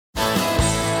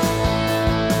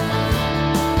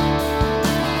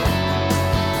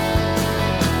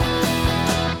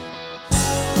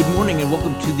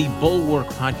welcome to the Bulwark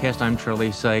Podcast. I'm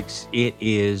Charlie Sykes. It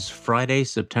is Friday,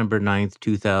 September 9th,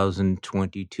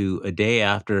 2022, a day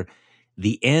after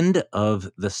the end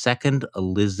of the Second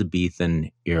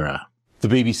Elizabethan era. The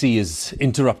BBC is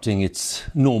interrupting its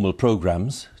normal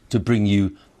programmes to bring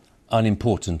you an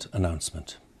important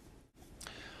announcement.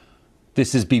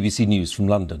 This is BBC News from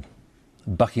London.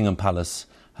 Buckingham Palace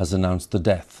has announced the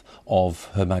death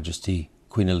of Her Majesty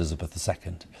Queen Elizabeth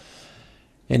II.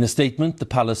 In a statement, the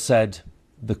palace said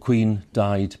the Queen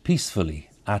died peacefully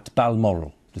at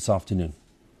Balmoral this afternoon.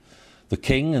 The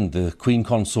King and the Queen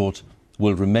Consort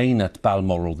will remain at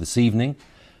Balmoral this evening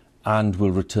and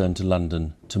will return to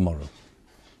London tomorrow.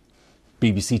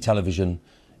 BBC Television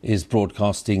is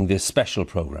broadcasting this special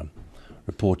programme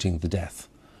reporting the death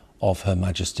of Her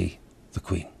Majesty the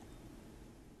Queen.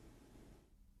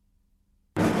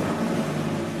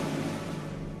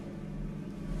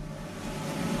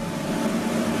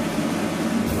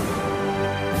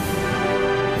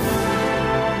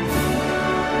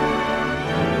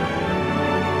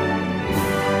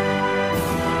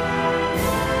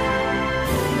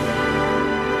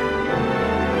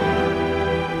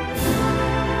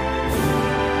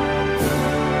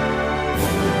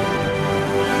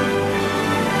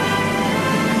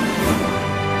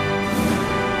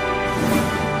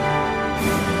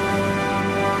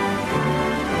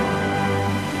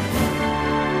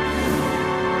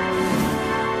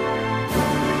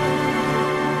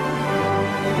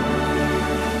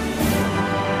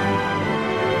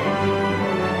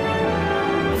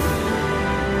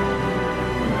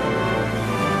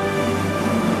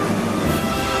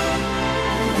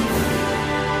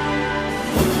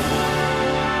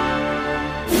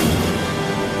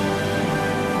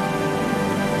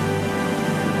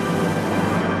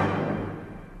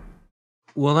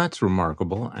 Well, that's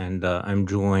remarkable, and I'm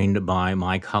joined by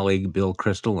my colleague Bill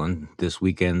Kristol on this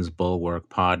weekend's Bulwark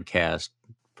Podcast.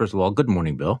 First of all, good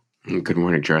morning, Bill. Good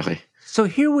morning, Charlie. So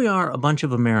here we are, a bunch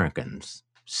of Americans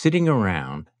sitting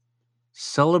around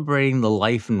celebrating the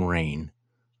life and reign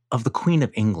of the Queen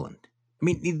of England. I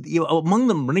mean, among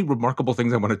the many remarkable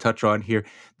things I want to touch on here,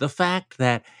 the fact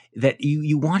that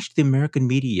you watched the American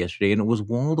media yesterday, and it was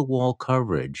wall-to-wall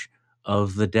coverage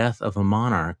of the death of a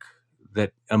monarchy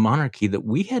that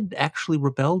we had actually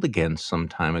rebelled against some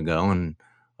time ago, and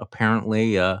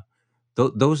apparently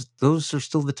those are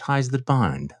still the ties that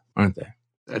bind, aren't they?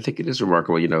 I think it is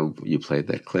remarkable. You played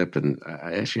that clip, and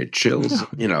I actually had chills,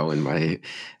 in my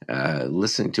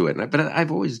listening to it. But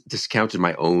I've always discounted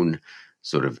my own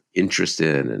sort of interest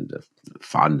in and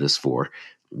fondness for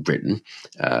Britain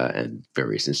and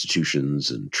various institutions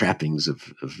and trappings of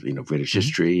British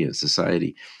history and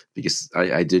society, because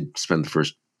I did spend the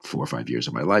first 4 or 5 years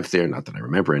of my life there. Not that I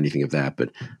remember anything of that,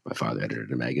 but my father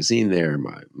edited a magazine there.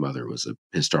 My mother was a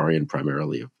historian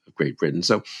primarily of Great Britain.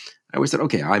 So I always thought,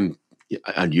 okay, I'm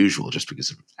unusual just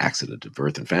because of accident of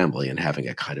birth and family and having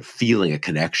a kind of feeling a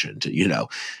connection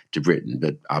to Britain.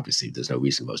 But obviously there's no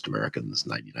reason most Americans,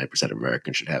 99% of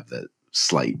Americans, should have the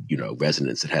slight,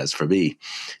 resonance it has for me.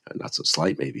 Not so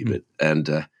slight maybe, but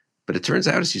it turns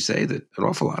out, as you say, that an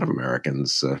awful lot of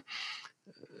Americans,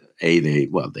 they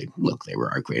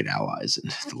were our great allies in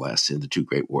the two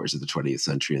great wars of the 20th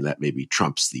century, and that maybe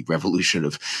trumps the revolution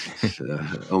of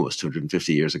almost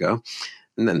 250 years ago.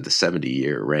 And then the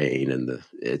 70-year reign, and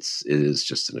it is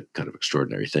just a kind of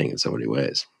extraordinary thing in so many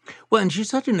ways. Well, and she's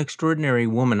such an extraordinary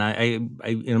woman. I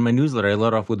in my newsletter, I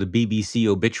led off with a BBC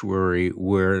obituary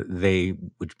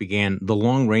which began, "The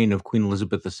long reign of Queen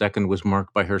Elizabeth II was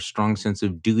marked by her strong sense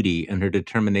of duty and her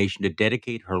determination to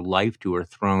dedicate her life to her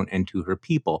throne and to her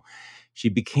people. She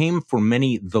became, for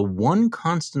many, the one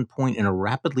constant point in a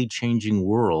rapidly changing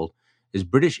world. As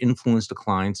British influence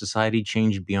declined, society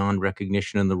changed beyond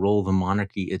recognition, and the role of the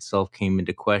monarchy itself came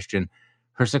into question.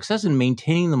 Her success in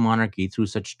maintaining the monarchy through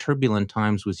such turbulent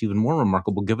times was even more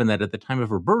remarkable, given that at the time of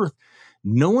her birth,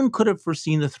 no one could have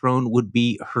foreseen the throne would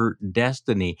be her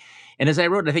destiny." And as I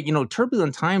wrote, I think,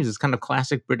 turbulent times is kind of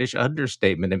classic British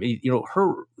understatement. I mean,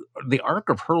 the arc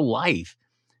of her life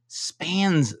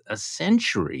spans a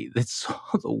century that saw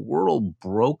the world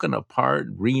broken apart,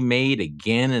 remade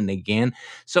again and again.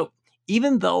 So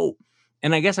even though,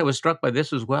 and I guess I was struck by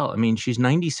this as well, I mean, she's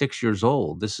 96 years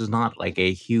old. This is not like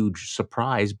a huge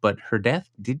surprise, but her death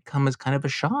did come as kind of a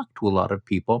shock to a lot of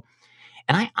people.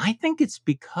 And I think it's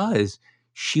because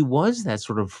she was that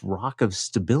sort of rock of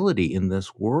stability in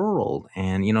this world.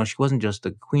 And, she wasn't just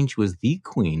a queen, she was the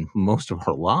queen most of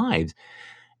her lives.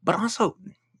 But also,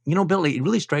 Billy, it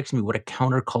really strikes me what a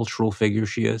countercultural figure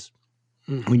she is.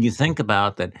 Mm-hmm. When you think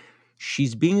about that,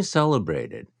 she's being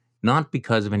celebrated not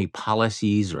because of any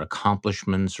policies or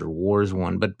accomplishments or wars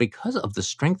won, but because of the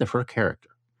strength of her character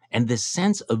and this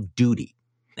sense of duty.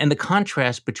 And the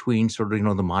contrast between sort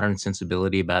of, the modern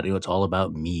sensibility about, it's all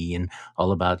about me and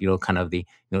all about, kind of the,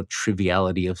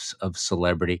 triviality of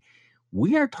celebrity.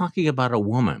 We are talking about a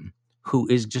woman who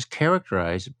is just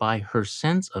characterized by her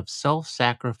sense of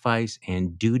self-sacrifice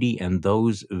and duty and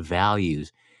those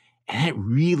values. And it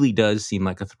really does seem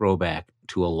like a throwback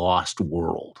to a lost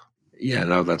world. Yeah,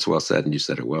 no, that's well said, and you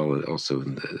said it well also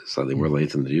in the slightly more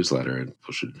length in the newsletter, and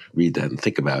people should read that and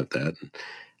think about that.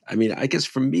 I mean, I guess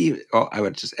for me, I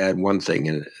would just add one thing,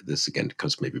 and this again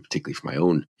comes maybe particularly from my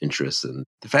own interests, and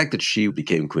the fact that she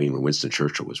became queen when Winston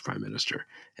Churchill was prime minister.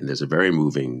 And there's a very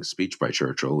moving speech by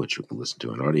Churchill, which you can listen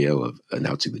to on audio, of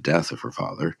announcing the death of her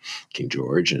father, King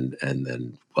George, and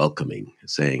then welcoming,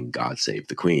 saying, "God save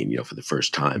the Queen," for the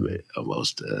first time,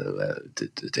 almost a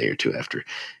day or two after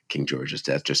King George's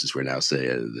death, just as we're now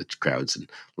saying the crowds in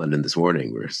London this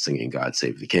morning were singing "God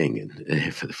Save the King,"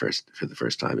 and for the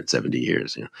first time in 70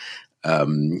 years.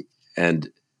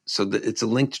 And so it's a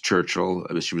link to Churchill.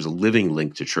 I mean, she was a living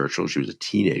link to Churchill. She was a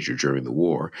teenager during the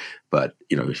war, but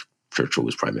Churchill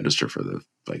was prime minister for the,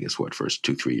 first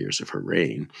 2-3 years of her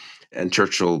reign. And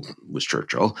Churchill was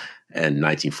Churchill. And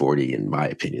 1940, in my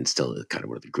opinion, still kind of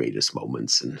one of the greatest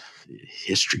moments in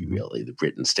history, really. The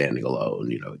Britain standing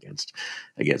alone,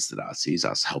 against the Nazis,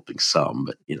 us helping some,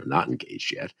 but, not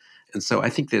engaged yet. And so I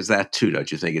think there's that too,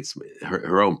 don't you think? It's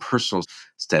her own personal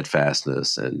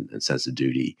steadfastness and sense of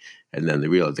duty, and then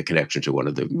the connection to one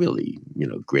of the really,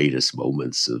 greatest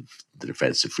moments of the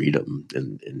defense of freedom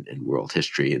in world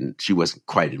history. And she wasn't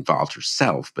quite involved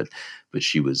herself, but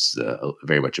she was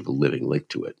very much of a living link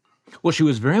to it. Well, she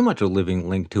was very much a living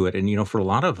link to it. And, for a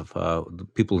lot of the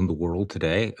people in the world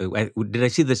today, did I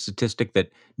see the statistic that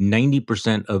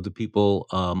 90% of the people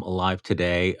alive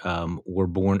today were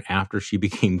born after she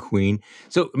became queen?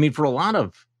 So, I mean,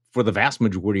 for the vast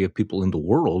majority of people in the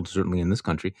world, certainly in this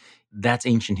country, that's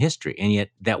ancient history. And yet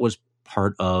that was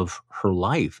part of her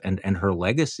life and her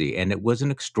legacy. And it was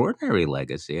an extraordinary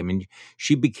legacy. I mean,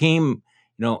 she became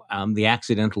the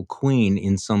accidental queen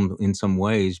in some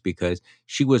ways, because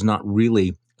she was not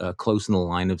really close in the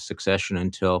line of succession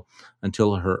until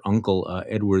her uncle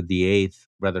Edward VIII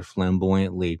rather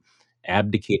flamboyantly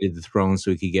abdicated the throne so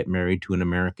he could get married to an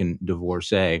American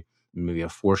divorcee, maybe a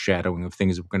foreshadowing of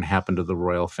things that were going to happen to the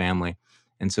royal family.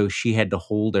 And so she had to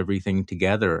hold everything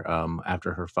together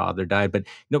after her father died. But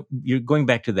you're going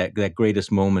back to that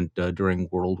greatest moment during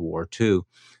World War II,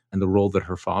 and the role that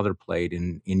her father played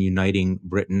in uniting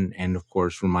Britain, and of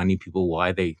course reminding people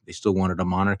why they still wanted a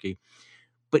monarchy.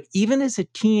 But even as a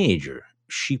teenager,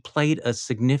 she played a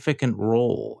significant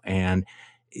role, and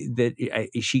that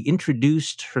she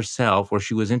introduced herself, or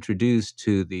she was introduced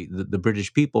to the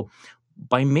British people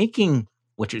by making,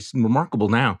 which is remarkable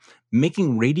now,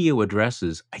 making radio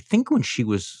addresses, I think when she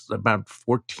was about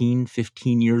 14,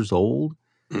 15 years old,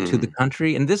 to the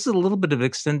country. And this is a little bit of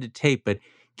extended tape, but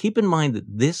keep in mind that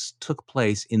this took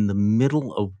place in the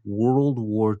middle of World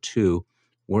War II,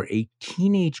 where a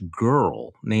teenage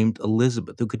girl named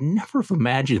Elizabeth, who could never have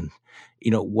imagined,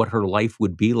 what her life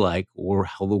would be like or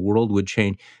how the world would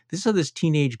change. This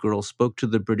teenage girl spoke to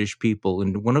the British people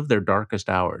in one of their darkest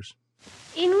hours.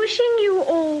 In wishing you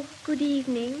all good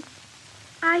evening,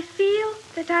 I feel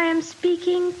that I am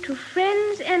speaking to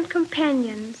friends and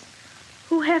companions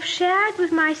who have shared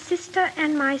with my sister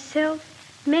and myself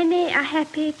many a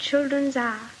happy children's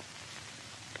hour.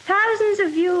 Thousands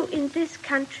of you in this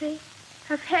country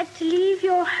have had to leave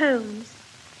your homes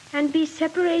and be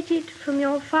separated from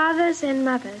your fathers and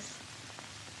mothers.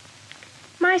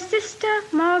 My sister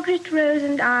Margaret Rose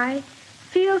and I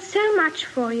feel so much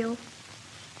for you,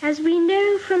 as we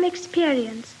know from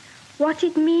experience what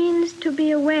it means to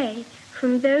be away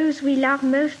from those we love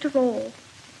most of all.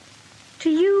 To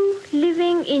you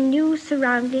living in new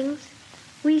surroundings,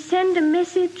 we send a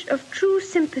message of true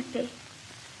sympathy,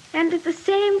 and at the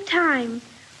same time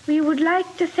we would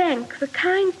like to thank the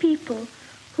kind people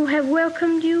who have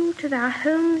welcomed you to their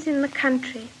homes in the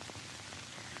country.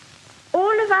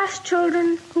 All of us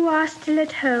children who are still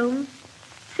at home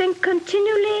think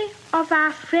continually of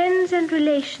our friends and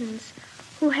relations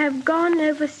who have gone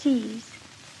overseas,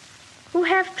 who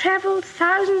have traveled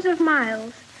thousands of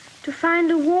miles to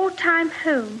find a wartime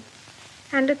home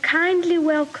and a kindly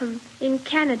welcome in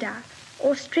Canada,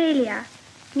 Australia,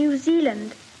 New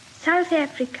Zealand, South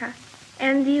Africa,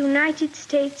 and the United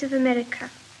States of America.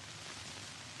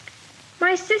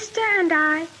 My sister and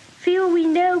I feel we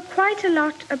know quite a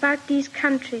lot about these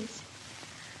countries.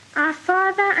 Our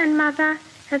father and mother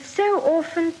have so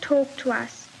often talked to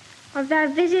us of their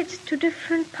visits to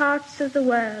different parts of the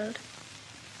world.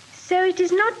 So it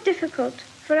is not difficult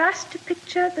for us to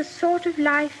picture the sort of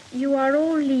life you are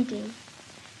all leading,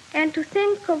 and to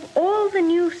think of all the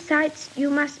new sights you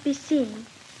must be seeing,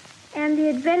 and the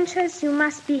adventures you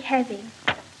must be having.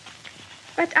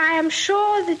 But I am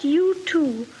sure that you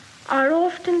too are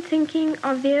often thinking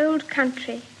of the old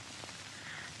country.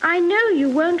 I know you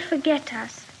won't forget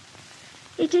us.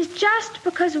 It is just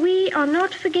because we are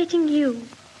not forgetting you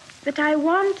that I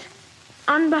want,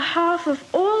 on behalf of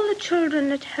all the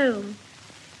children at home,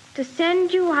 to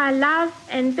send you our love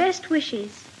and best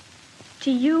wishes,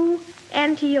 to you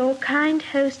and to your kind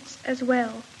hosts as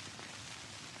well.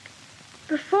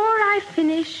 Before I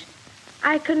finish,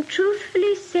 I can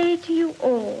truthfully say to you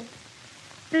all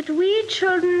that we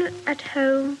children at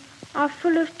home are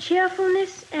full of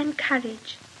cheerfulness and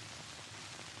courage.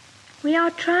 We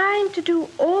are trying to do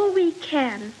all we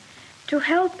can to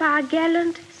help our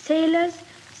gallant sailors,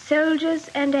 soldiers,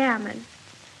 and airmen.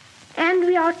 And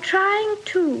we are trying,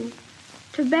 too,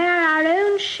 to bear our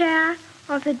own share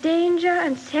of the danger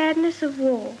and sadness of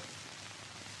war.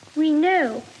 We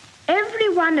know,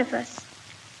 every one of us,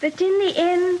 that in the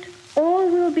end all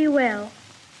will be well,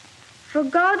 for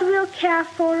God will care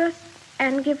for us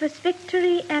and give us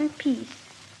victory and peace.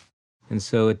 And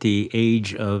so at the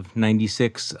age of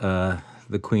 96,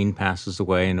 the Queen passes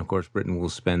away, and of course Britain will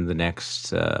spend the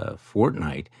next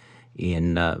fortnight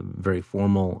in very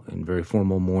formal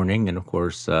mourning, and of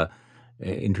course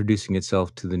introducing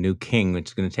itself to the new king, which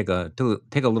is going to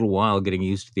take a little while getting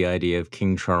used to the idea of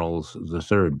King Charles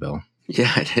III, Bill.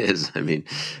 Yeah, it is. I mean,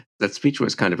 that speech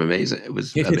was kind of amazing. It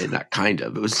was, I mean, not kind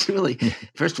of. It was really,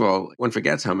 first of all, one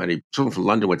forgets how many children from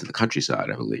London went to the countryside,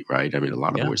 I believe, right? I mean, a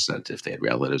lot of them were sent if they had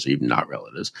relatives or even not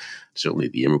relatives. Certainly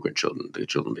the immigrant children, the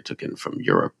children they took in from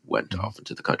Europe, went off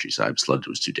into the countryside because London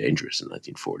was too dangerous in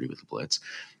 1940 with the Blitz.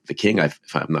 The king, if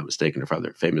I'm not mistaken, her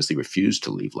father famously refused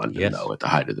to leave London, though, at the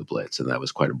height of the Blitz. And that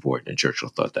was quite important. And Churchill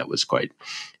thought that was quite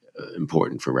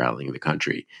important for rallying the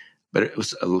country. But it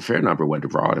was a fair number went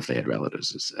abroad if they had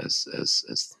relatives, as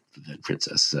the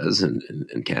princess says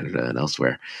in Canada and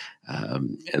elsewhere.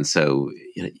 And so,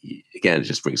 again, it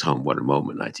just brings home what a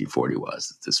moment 1940 was.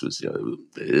 That this was, it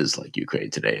is like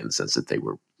Ukraine today in the sense that they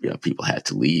were, people had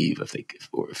to leave if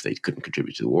they couldn't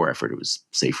contribute to the war effort. It was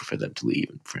safer for them to leave,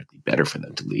 and frankly, better for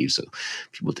them to leave, so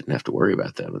people didn't have to worry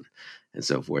about them and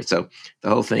so forth. So the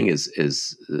whole thing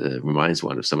is reminds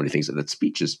one of so many things. That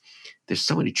speech is. There's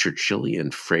so many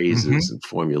Churchillian phrases and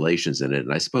formulations in it.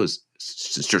 And I suppose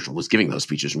since Churchill was giving those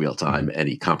speeches in real time,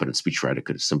 any competent speechwriter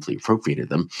could have simply appropriated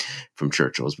them from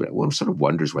Churchill's. But one sort of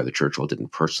wonders whether Churchill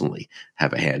didn't personally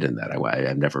have a hand in that.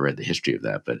 I've never read the history of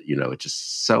that, but it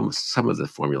just some of the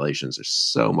formulations are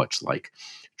so much like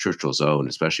Churchill's own,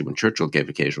 especially when Churchill gave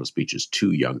occasional speeches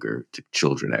to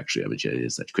children, actually. I mean, it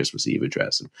is that Christmas Eve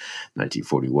address in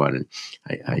 1941. And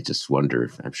I just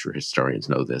wonder, I'm sure historians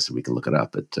know this and we can look it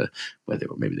up, but whether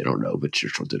maybe they don't know, but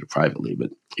Churchill did it privately, but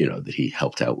that he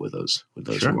helped out with those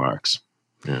remarks.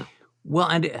 Yeah. Well,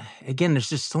 and again, there's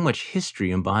just so much history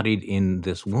embodied in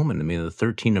this woman. I mean, the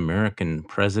 13 American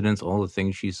presidents, all the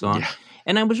things she saw. Yeah.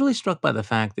 And I was really struck by the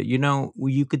fact that,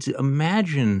 you could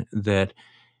imagine that,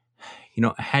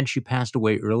 had she passed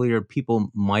away earlier, people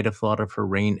might have thought of her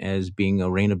reign as being a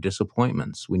reign of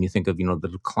disappointments. When you think of, the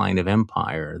decline of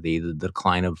empire, the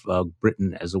decline of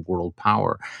Britain as a world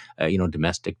power,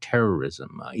 domestic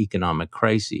terrorism, economic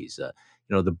crises,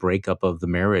 the breakup of the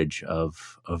marriage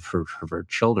of her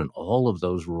children, all of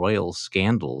those royal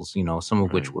scandals, some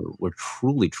of which were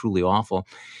truly, truly awful.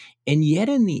 And yet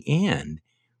in the end,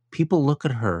 people look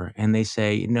at her and they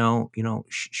say,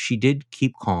 she did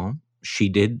keep calm. She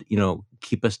did,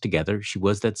 keep us together. She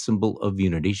was that symbol of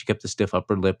unity. She kept the stiff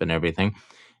upper lip and everything.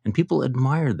 And people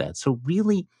admired that. So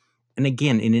really, and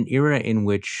again, in an era in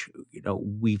which,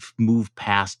 we've moved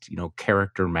past,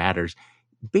 character matters,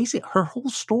 basically her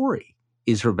whole story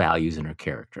is her values and her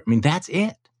character. I mean, that's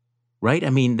it, right?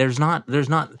 I mean, there's not,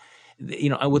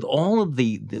 with all of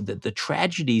the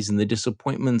tragedies and the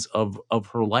disappointments of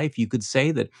her life, you could say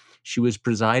that she was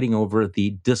presiding over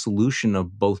the dissolution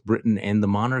of both Britain and the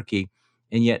monarchy.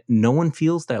 And yet no one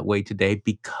feels that way today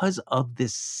because of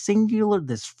this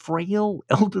frail,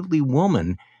 elderly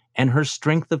woman and her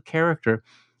strength of character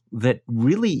that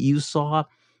really you saw,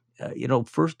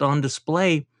 first on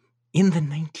display in the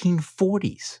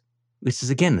 1940s, which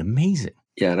is, again, amazing.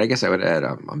 Yeah, and I guess I would add,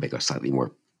 I'll make a slightly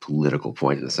more political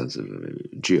point in the sense of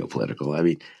geopolitical. I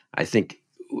mean, I think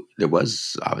there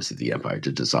was obviously the empire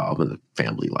to dissolve, and the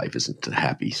family life isn't a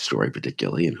happy story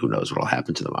particularly, and who knows what will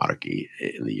happen to the monarchy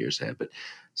in the years ahead. But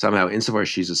somehow, insofar as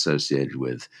she's associated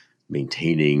with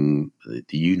maintaining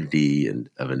the unity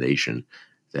of a nation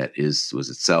that was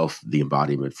itself the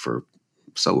embodiment for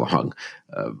so long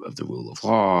of the rule of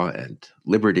law and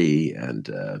liberty and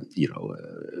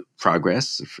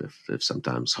progress, if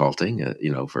sometimes halting,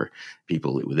 for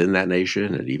people within that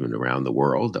nation and even around the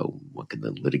world. Though one can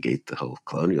then litigate the whole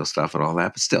colonial stuff and all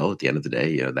that, but still, at the end of the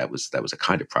day, that was a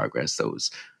kind of progress. That was,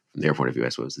 from their point of view, I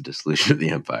suppose, the dissolution of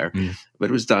the empire. Yeah. But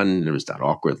it was done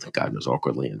awkwardly, God knows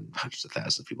awkwardly, and hundreds of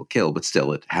thousands of people killed. But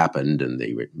still, it happened, and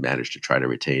they managed to try to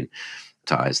retain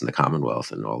ties in the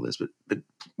Commonwealth and all this. But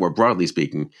more broadly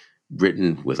speaking,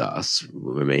 Britain with us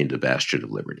remained a bastion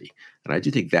of liberty. And I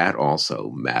do think that also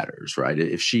matters, right?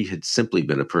 If she had simply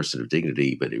been a person of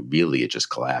dignity, but it just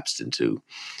collapsed into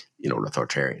an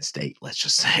authoritarian state, let's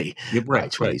just say, Yeah, by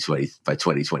right.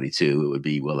 2022, it would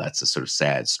be, well, that's a sort of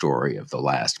sad story of the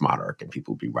last monarch, and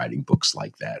people would be writing books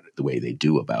like that the way they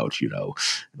do about,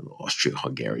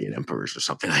 Austro-Hungarian emperors or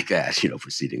something like that,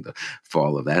 preceding the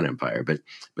fall of that empire. But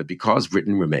because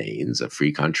Britain remains a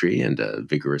free country and a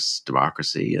vigorous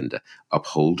democracy and a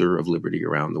upholder of liberty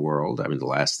around the world, I mean, the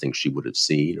last thing she would have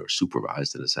seen or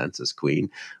supervised, in a sense, as queen,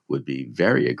 would be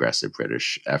very aggressive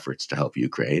British efforts to help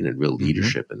Ukraine and real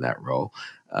leadership in that role.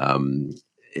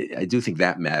 I do think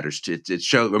that matters.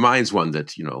 It reminds one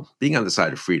that, being on the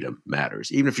side of freedom matters,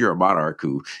 even if you're a monarch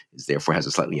who therefore has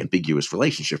a slightly ambiguous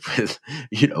relationship with,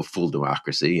 full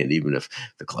democracy. And even if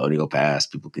the colonial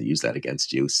past, people can use that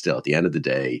against you. Still, at the end of the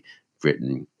day,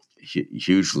 Britain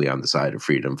hugely on the side of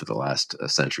freedom for the last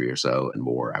century or so and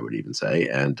more, I would even say.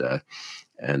 And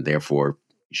therefore,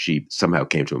 she somehow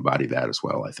came to embody that as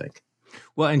well, I think.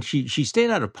 Well, and she stayed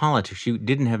out of politics. She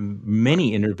didn't have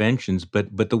many interventions,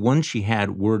 but the ones she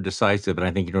had were decisive. And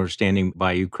I think standing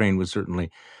by Ukraine was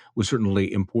certainly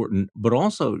important. But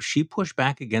also, she pushed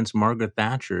back against Margaret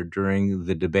Thatcher during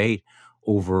the debate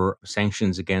over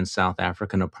sanctions against South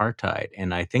African apartheid.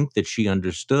 And I think that she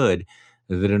understood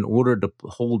that in order to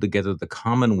hold together the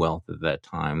Commonwealth at that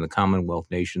time, the Commonwealth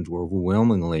nations were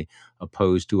overwhelmingly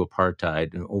opposed to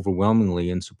apartheid and overwhelmingly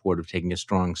in support of taking a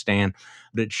strong stand,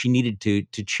 that she needed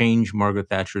to change Margaret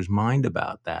Thatcher's mind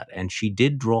about that. And she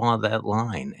did draw that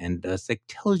line. And that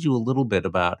tells you a little bit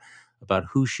about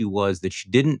who she was, that she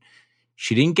didn't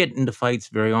get into fights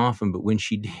very often, but when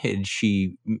she did,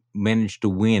 she managed to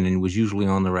win and was usually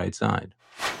on the right side.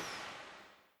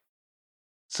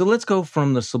 So let's go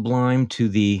from the sublime to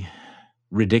the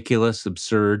ridiculous,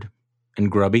 absurd,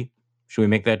 and grubby. Should we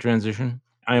make that transition?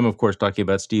 I am, of course, talking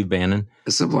about Steve Bannon.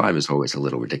 The sublime is always a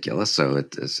little ridiculous, so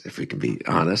it is, if we can be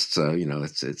honest. So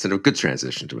it's a good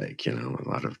transition to make. A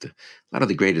lot of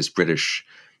the greatest British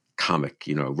comic,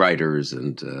 writers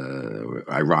and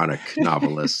ironic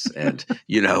novelists and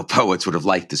poets would have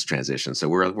liked this transition. So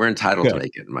we're entitled to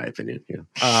make it, in my opinion.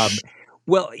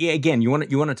 Well, yeah. Again, you want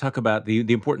to talk about the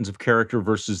importance of character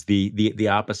versus the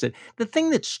opposite. The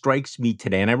thing that strikes me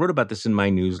today, and I wrote about this in my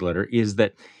newsletter, is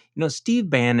that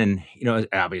Steve Bannon,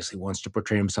 obviously wants to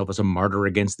portray himself as a martyr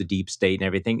against the deep state and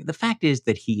everything. The fact is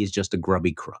that he is just a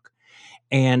grubby crook,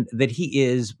 and that he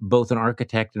is both an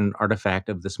architect and an artifact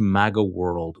of this MAGA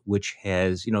world, which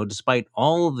has, despite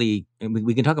all of we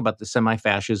can talk about the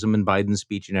semi-fascism in Biden's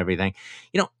speech and everything,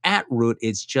 at root,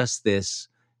 it's just this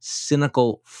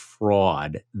cynical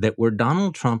fraud that where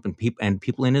Donald Trump and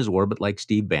people in his orbit like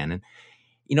Steve Bannon,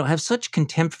 have such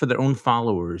contempt for their own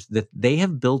followers that they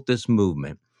have built this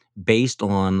movement based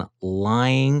on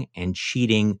lying and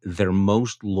cheating their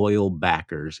most loyal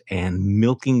backers and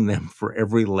milking them for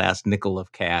every last nickel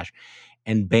of cash.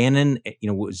 And Bannon,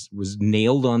 was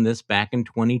nailed on this back in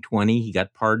 2020. He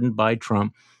got pardoned by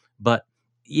Trump. But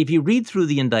if you read through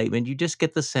the indictment, you just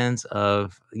get the sense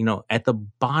of, at the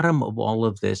bottom of all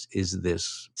of this is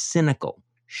this cynical,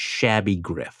 shabby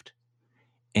grift.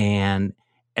 And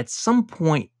at some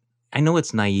point, I know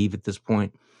it's naive at this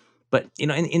point, but,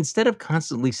 instead of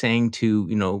constantly saying to,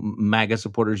 MAGA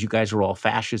supporters, you guys are all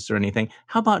fascists or anything,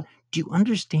 how about, do you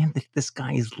understand that this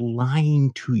guy is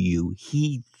lying to you?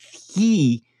 He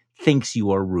thinks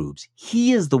you are rubes.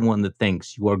 He is the one that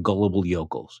thinks you are gullible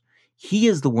yokels. He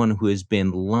is the one who has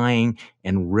been lying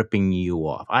and ripping you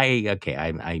off. I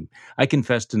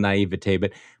confess to naivete,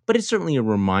 but it's certainly a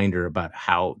reminder about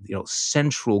how,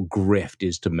 central grift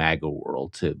is to MAGA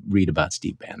world to read about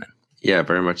Steve Bannon. Yeah,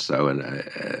 very much so.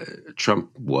 And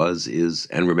Trump is,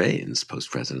 and remains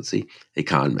post-presidency a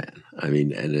con man. I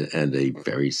mean, and a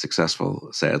very successful,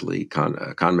 sadly, con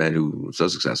man who was so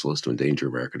successful as to endanger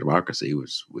American democracy,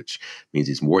 which means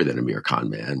he's more than a mere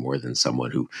con man, more than someone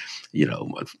who,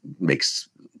 makes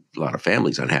a lot of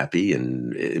families unhappy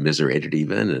and immiserated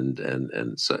even,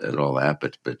 and all that,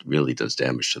 but really does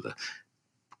damage to the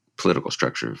political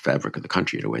structure, fabric of the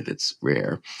country in a way that's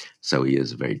rare. So he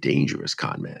is a very dangerous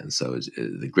con man. So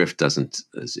the grift doesn't,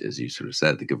 as you sort of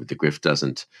said, the grift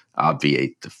doesn't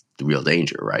obviate the real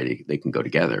danger, right? They can go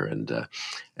together, and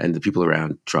the people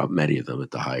around Trump, many of them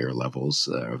at the higher levels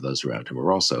of those around him,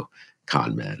 are also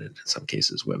con men, and in some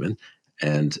cases women,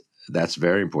 and that's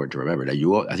very important to remember.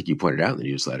 Now, I think you pointed out in the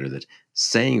newsletter that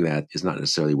saying that is not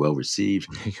necessarily well received,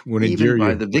 Would even endear by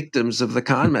you. the victims of the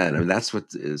con man. I mean, that's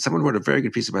what someone wrote a very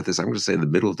good piece about this. I'm going to say in the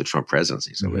middle of the Trump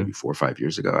presidency, so maybe 4 or 5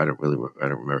 years ago. I don't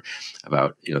remember,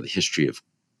 about the history of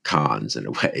cons in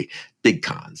a way, big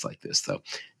cons like this though,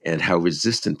 and how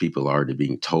resistant people are to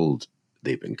being told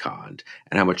they've been conned,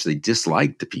 and how much they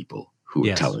dislike the people who are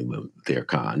Yes. telling them they're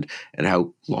conned, and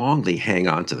how long they hang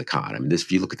on to the con. I mean, if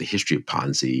you look at the history of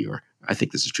Ponzi, or I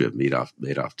think this is true of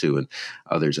Madoff too, and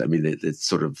others. I mean, it's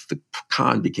sort of the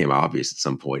con became obvious at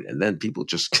some point, and then people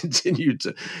just continued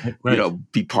to, Right.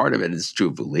 be part of it. It's true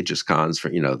of religious cons, for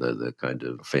the kind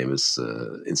of famous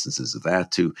instances of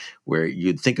that too, where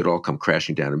you'd think it all come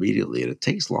crashing down immediately, and it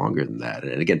takes longer than that.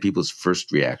 And again, people's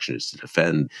first reaction is to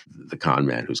defend the con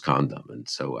man who's conned them. And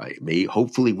so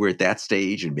hopefully we're at that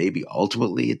stage, and maybe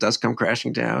ultimately it does come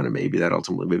crashing down, and maybe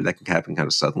that can happen kind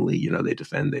of suddenly. They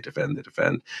defend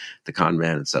the con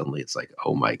man, and suddenly it's like,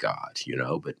 oh my God,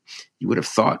 but you would have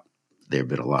thought there have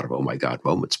been a lot of oh my God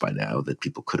moments by now that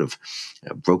people could have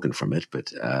broken from it, but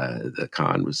the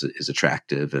con is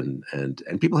attractive, and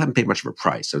people haven't paid much of a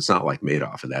price. So it's not like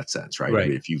Madoff in that sense, right? I Right.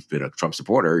 mean, if you've been a Trump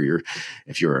supporter,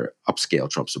 if you're an upscale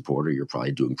Trump supporter, you're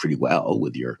probably doing pretty well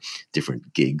with your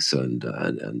different gigs and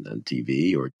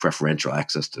TV, or preferential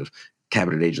access to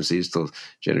cabinet agencies till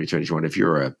January 2021. If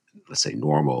you're a, let's say,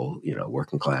 normal,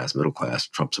 working class, middle class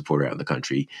Trump supporter out in the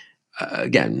country,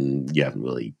 again, you haven't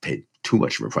really paid too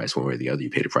much of a price one way or the other. You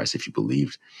paid a price if you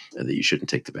believed that you shouldn't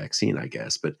take the vaccine, I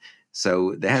guess. But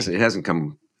so there hasn't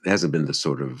been the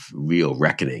sort of real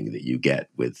reckoning that you get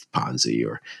with Ponzi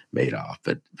or Madoff.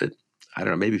 But I don't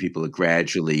know. Maybe people are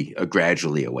gradually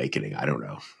awakening. I don't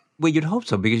know. Well, you'd hope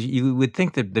so, because you would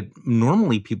think that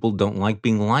normally people don't like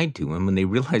being lied to, and when they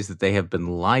realize that they have been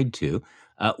lied to,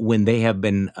 when they have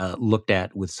been looked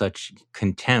at with such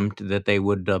contempt, that they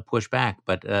would push back.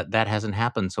 But that hasn't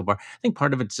happened so far. I think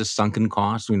part of it's just sunken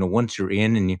costs. Once you're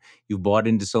in, and you've bought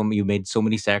into you made so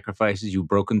many sacrifices, you've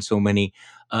broken so many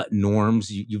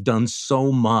norms, you've done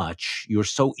so much, you're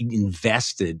so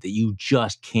invested that you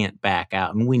just can't back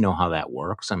out. And we know how that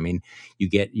works. I mean, you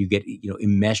get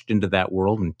enmeshed into that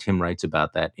world, and Tim writes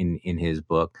about that in his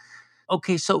book.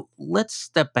 Okay, so let's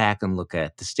step back and look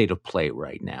at the state of play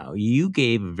right now. You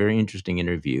gave a very interesting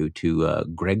interview to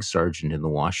Greg Sargent in the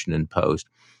Washington Post.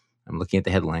 I'm looking at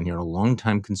the headline here: a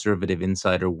longtime conservative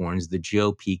insider warns the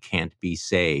GOP can't be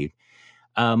saved.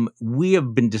 We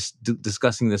have been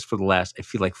discussing this for the last, I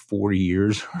feel like, 4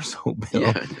 years or so, Bill,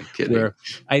 Yeah, no kidding. where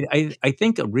I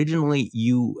think originally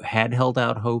you had held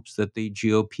out hopes that the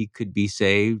GOP could be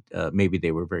saved. Maybe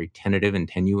they were very tentative and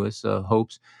tenuous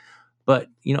hopes. But,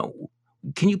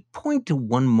 can you point to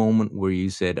one moment where you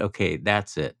said, okay,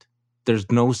 that's it?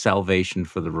 There's no salvation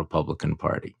for the Republican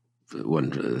Party.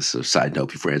 One side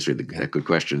note before answering that good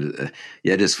question.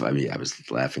 Yeah, it is. I mean, I was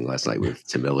laughing last night with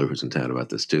Tim Miller, who's in town, about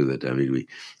this too. That, I mean,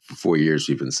 for 4 years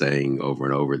we've been saying over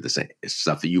and over the same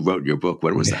stuff that you wrote in your book.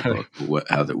 When was that book?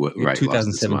 Right, Lost Its Mind.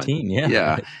 2017, yeah.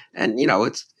 Yeah, Right. and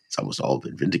it's almost all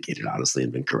been vindicated, honestly,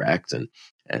 and been correct, and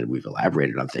we've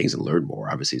elaborated on things and learned more,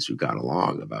 obviously, as we've gone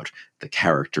along, about the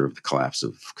character of the collapse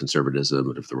of conservatism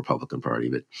and of the Republican Party.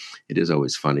 But it is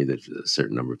always funny that a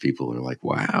certain number of people are like,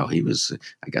 "Wow,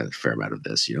 I got a fair amount of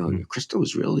this." Kristol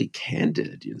was really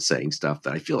candid in saying stuff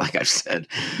that I feel like I've said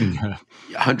Yeah.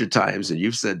 100 times, and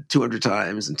you've said 200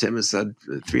 times, and Tim has said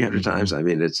 300 times. I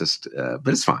mean, it's just, but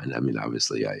it's fine. I mean,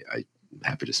 obviously, I'm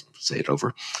happy to say it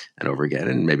over and over again,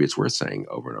 and maybe it's worth saying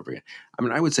over and over again. I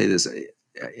mean, I would say this.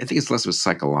 I think it's less of a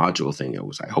psychological thing.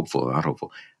 Was I hopeful or not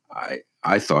hopeful?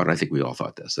 I thought, and I think we all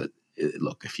thought this, that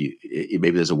look,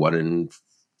 maybe there's a 1 in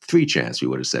 3 chance, we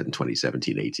would have said in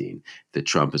 2017-18, that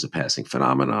Trump is a passing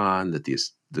phenomenon, that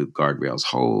the guardrails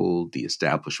hold, the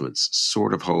establishments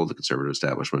sort of hold, the conservative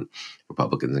establishment,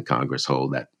 Republicans in Congress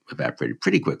hold. That evaporated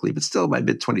pretty quickly, but still by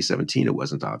mid-2017, it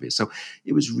wasn't obvious. So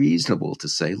it was reasonable to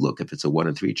say, look, if it's a 1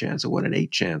 in 3 chance, a 1 in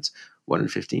 8 chance, 1 in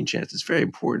 15 chance, it's very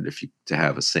important to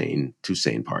have two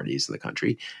sane parties in the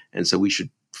country. And so we should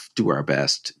do our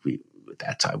best. At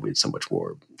that time, we had so much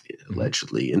more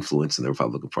allegedly influence in the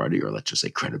Republican Party, or let's just say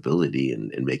credibility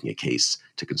in making a case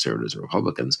to conservatives and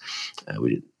Republicans.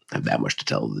 We didn't have that much to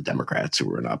tell the Democrats who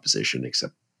were in opposition,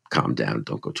 except calm down,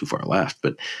 don't go too far left,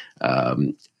 but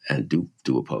and do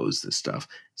oppose this stuff.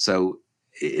 So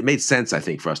it made sense, I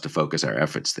think, for us to focus our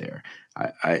efforts there.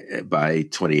 by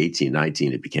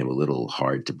 2018-19, it became a little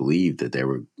hard to believe that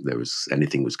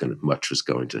much was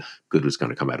going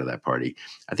to come out of that party.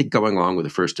 I think going along with the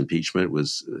first impeachment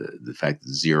was the fact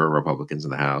that 0 Republicans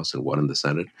in the House and 1 in the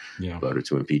Senate voted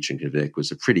to impeach and convict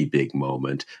was a pretty big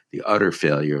moment. The utter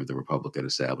failure of the Republican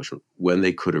establishment when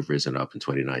they could have risen up in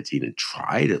 2019 and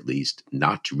tried at least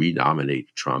not to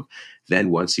renominate Trump. Then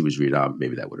once he was renominated,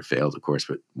 maybe that would have failed, of course,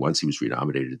 but once he was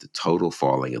renominated, the total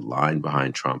falling in line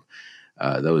behind Trump,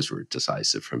 those were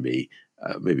decisive for me.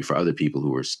 Maybe for other people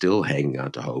who are still hanging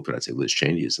on to hope, and I'd say Liz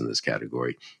Cheney is in this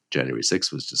category. November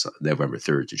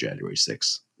 3rd to January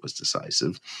 6th was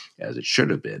decisive, as it should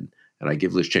have been. And I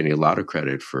give Liz Cheney a lot of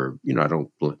credit for,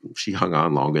 she hung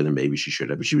on longer than maybe she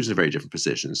should have, but she was in a very different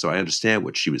position. So I understand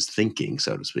what she was thinking,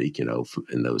 so to speak, in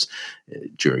those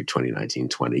during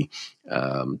 2019-20.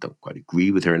 Don't quite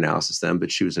agree with her analysis then,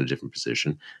 but she was in a different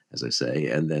position, as I say.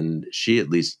 And then she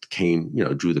at least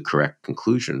drew the correct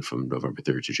conclusion from November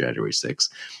 3rd to January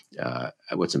 6th.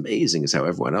 What's amazing is how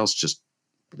everyone else just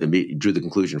drew the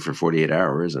conclusion for 48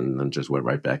 hours and then just went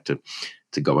right back to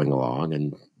going along,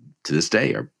 and to this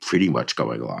day are pretty much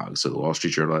going along. So the Wall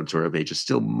Street Journal editorial page is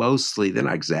still mostly, they're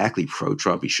not exactly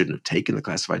pro-Trump. He shouldn't have taken the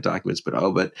classified documents, but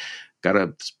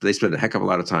they spend a heck of a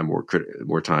lot of time,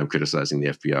 more time criticizing the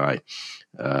FBI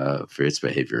for its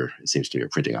behavior. It seems to me, or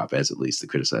printing op-eds at least, to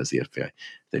criticize the FBI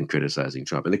than criticizing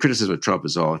Trump. And the criticism of Trump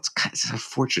is it's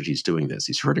unfortunate he's doing this.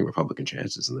 He's hurting Republican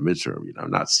chances in the midterm,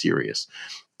 not serious,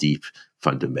 deep,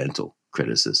 fundamental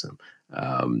criticism.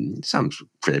 Some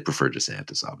prefer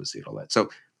DeSantis, obviously, and all that.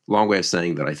 So long way of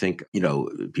saying that I think,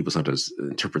 people sometimes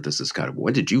interpret this as kind of,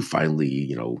 when did you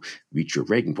finally, reach your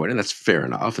breaking point? And that's fair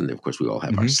enough. And of course, we all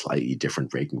have our slightly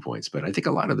different breaking points. But I think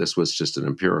a lot of this was just an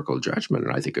empirical judgment,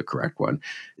 and I think a correct one.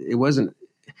 It wasn't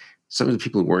some of the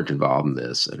people who weren't involved in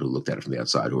this and who looked at it from the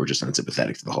outside, who were just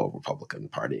unsympathetic to the whole Republican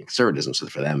Party and conservatism. So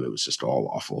for them, it was just all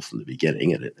awful from the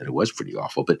beginning. And it was pretty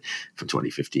awful, but from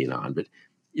 2015 on. But,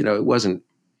 it wasn't.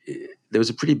 There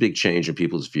was a pretty big change in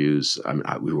people's views. I mean,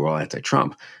 we were all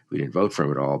anti-Trump. We didn't vote for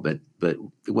him at all, but it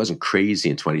wasn't crazy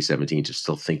in 2017 to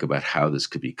still think about how this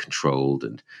could be controlled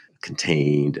and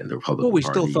contained, and the Republican Party.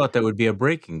 Party. Still thought that would be a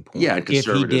breaking point. Yeah, and if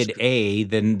he did A,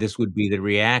 then this would be the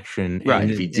reaction. Right,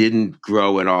 if he didn't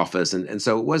grow in office. And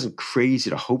so it wasn't crazy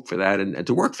to hope for that and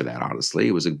to work for that, honestly.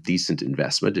 It was a decent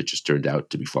investment. It just turned out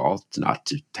to be false, not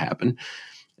to happen.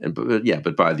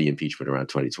 But by the impeachment around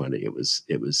 2020, it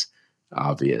was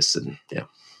obvious, and yeah.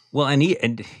 Well,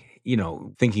 and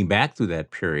thinking back through that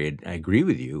period, I agree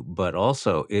with you, but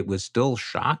also it was still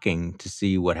shocking to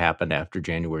see what happened after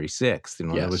January 6th.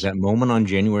 There was that moment on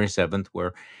January 7th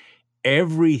where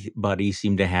everybody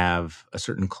seemed to have a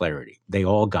certain clarity. They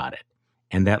all got it.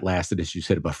 And that lasted, as you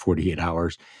said, about 48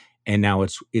 hours. And now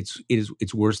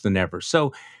it's worse than ever.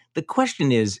 So the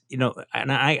question is,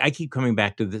 and I keep coming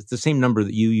back to the same number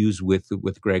that you use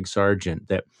with Greg Sargent,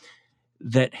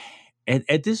 that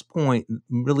at this point,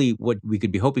 really what we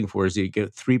could be hoping for is that you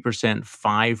get 3%,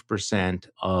 5%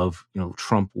 of,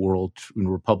 Trump world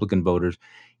Republican voters,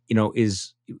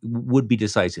 would be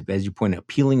decisive. As you point out,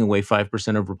 peeling away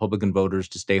 5% of Republican voters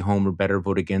to stay home or better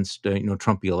vote against,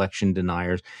 Trump election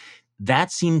deniers.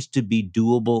 That seems to be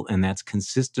doable, and that's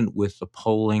consistent with the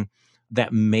polling.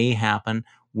 That may happen.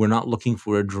 We're not looking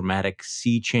for a dramatic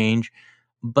sea change,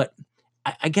 but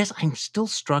I guess I'm still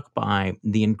struck by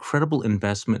the incredible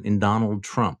investment in Donald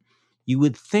Trump. You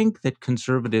would think that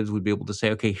conservatives would be able to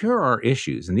say, okay, here are our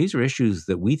issues, and these are issues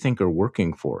that we think are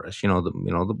working for us.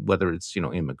 Whether it's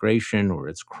immigration or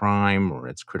it's crime or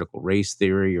it's critical race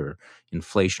theory or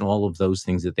inflation, all of those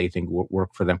things that they think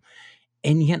work for them.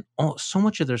 And yet so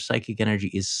much of their psychic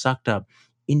energy is sucked up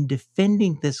in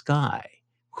defending this guy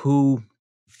who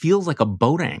feels like a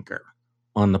boat anchor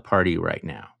on the party right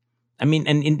now. I mean,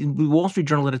 and the Wall Street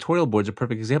Journal editorial board is a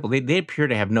perfect example. They appear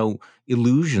to have no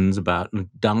illusions about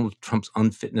Donald Trump's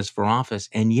unfitness for office,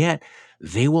 and yet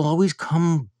they will always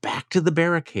come back to the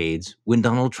barricades when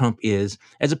Donald Trump is,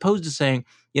 as opposed to saying,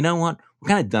 you know what, we're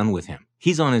kind of done with him.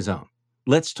 He's on his own.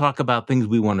 Let's talk about things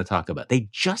we want to talk about. They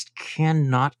just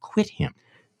cannot quit him.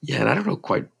 Yeah, and I don't know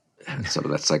quite. Some of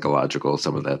that's psychological,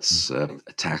 some of that's a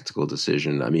tactical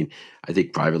decision. I mean, I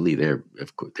think privately they're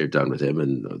done with him,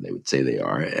 and they would say they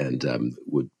are, and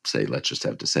would say, let's just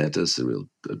have DeSantis, and we'll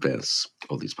advance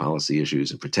all these policy issues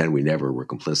and pretend we never were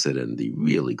complicit in the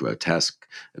really grotesque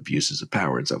abuses of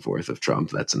power and so forth of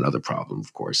Trump. That's another problem,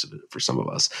 of course, for some of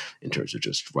us in terms of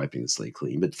just wiping the slate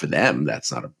clean. But for them,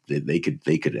 that's not they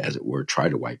could, as it were, try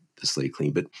to wipe the slate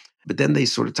clean. But then they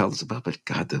sort of tell us about, but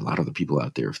God, there are a lot of the people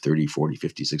out there, 30, 40,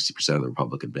 50, 60% of the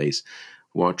Republican base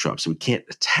who want Trump. So we can't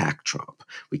attack Trump.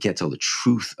 We can't tell the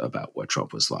truth about what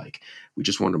Trump was like. We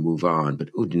just want to move on. But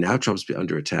now Trump's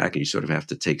under attack, and you sort of have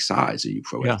to take sides. Are you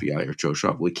Yeah. pro-FBI or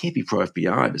pro-Trump? Well, we can't be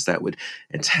pro-FBI because that would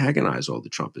antagonize all the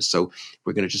Trumpists. So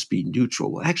we're going to just be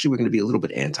neutral. Well, actually, we're going to be a little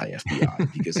bit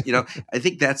anti-FBI because, I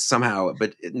think that's somehow,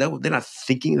 but no, they're not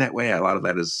thinking that way. A lot of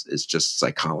that is just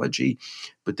psychology.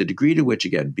 But the degree to which,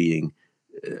 again, being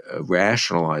a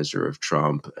rationalizer of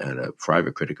Trump and a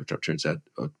private critic of Trump turns out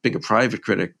being a private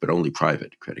critic, but only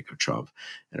private critic of Trump,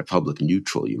 and a public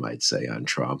neutral, you might say, on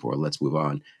Trump, or let's move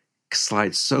on,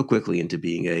 slides so quickly into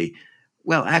being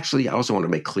well, actually, I also want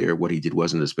to make clear what he did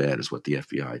wasn't as bad as what the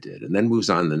FBI did, and then moves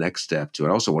on the next step to,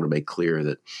 I also want to make clear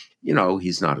that,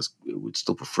 he's not would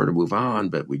still prefer to move on,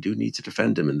 but we do need to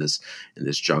defend him in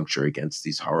this juncture against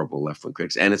these horrible left-wing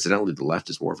critics. And incidentally, the left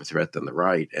is more of a threat than the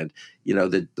right. And,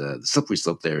 the slippery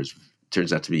slope there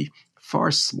turns out to be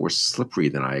far more slippery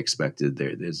than I expected.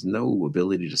 There's no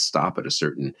ability to stop at a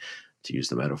certain, to use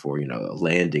the metaphor, a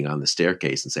landing on the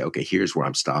staircase and say, okay, here's where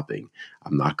I'm stopping.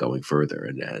 I'm not going further.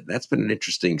 And that's been an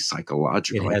interesting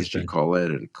psychological, I guess you'd call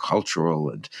it, and cultural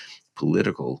and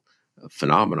political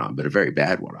phenomenon, but a very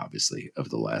bad one, obviously, of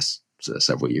the last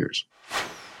several years.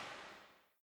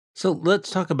 So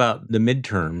let's talk about the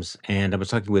midterms. And I was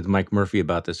talking with Mike Murphy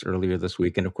about this earlier this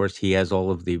week. And of course, he has all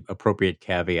of the appropriate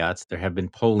caveats. There have been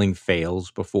polling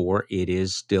fails before. It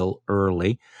is still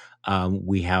early.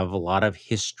 We have a lot of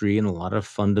history and a lot of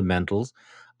fundamentals.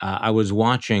 I was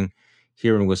watching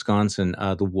here in Wisconsin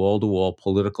the wall-to-wall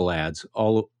political ads,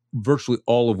 virtually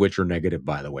all of which are negative,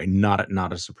 by the way, not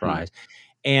a surprise.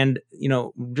 And,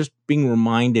 just being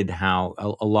reminded how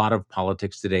a lot of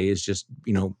politics today is just,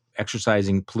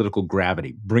 exercising political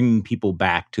gravity, bringing people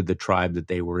back to the tribe that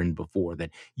they were in before, that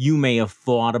you may have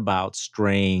thought about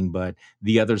straying, but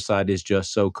the other side is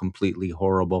just so completely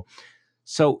horrible.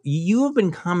 So you have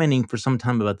been commenting for some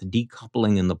time about the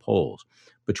decoupling in the polls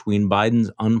between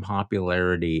Biden's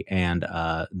unpopularity and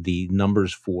the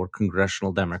numbers for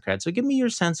congressional Democrats. So give me your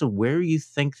sense of where you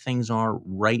think things are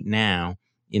right now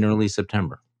in early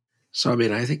September. So,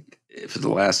 I think for the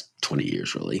last 20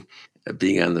 years, really,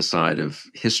 being on the side of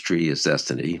history is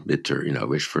destiny,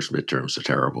 which first midterms are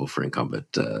terrible for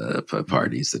incumbent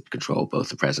parties that control both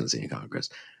the presidency and Congress,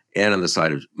 and on the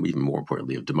side of, even more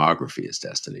importantly, of demography is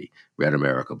destiny. Red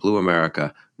America, blue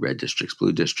America, red districts,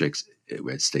 blue districts,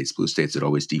 red states, blue states. It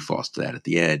always defaults to that at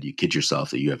the end. You kid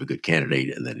yourself that you have a good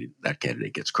candidate, and then that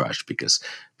candidate gets crushed because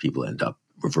people end up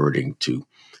reverting to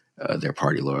their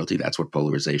party loyalty. That's what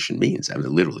polarization means. It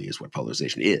literally is what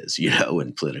polarization is,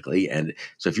 and politically. And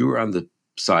so if you were on the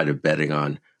side of betting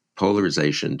on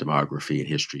polarization, demography, and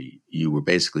history, you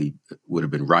would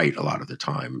have been right a lot of the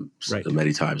time, right,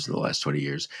 many times in the last 20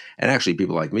 years. And actually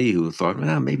people like me who thought,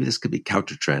 well, maybe this could be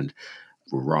counter trend,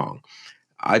 were wrong.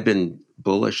 I've been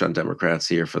bullish on Democrats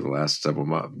here for the last several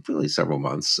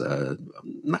months.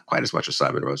 Not quite as much as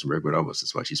Simon Rosenberg, but almost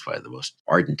as much. He's probably the most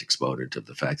ardent exponent of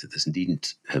the fact that this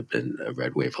needn't have been a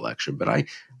red wave election. But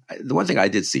the one thing I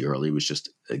did see early was just,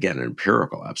 again, an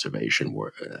empirical observation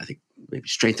where I think maybe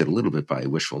strengthened a little bit by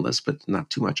wishfulness, but not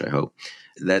too much, I hope,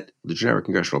 that the generic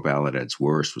congressional ballot at its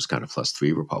worst was kind of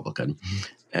 +3 Republican.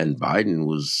 Mm-hmm. And Biden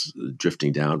was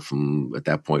drifting down from, at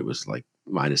that point, was like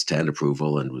 -10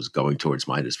 approval and was going towards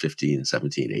 -15,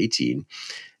 17, 18.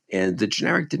 And the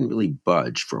generic didn't really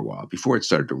budge for a while before it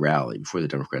started to rally, before the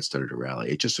Democrats started to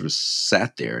rally. It just sort of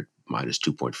sat there at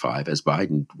 -2.5 as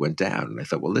Biden went down. And I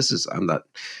thought, well, I'm not,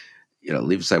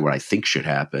 leave aside what I think should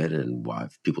happen and why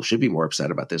people should be more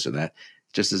upset about this or that.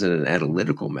 Just as an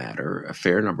analytical matter, a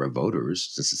fair number of voters,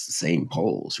 since it's the same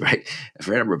polls, right? A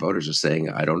fair number of voters are saying,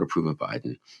 I don't approve of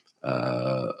Biden.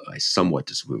 I somewhat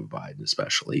disapprove of Biden,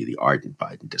 especially the ardent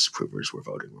Biden disapprovers were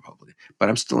voting Republican. But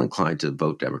I'm still inclined to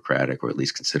vote Democratic, or at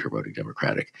least consider voting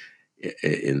Democratic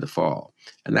in the fall.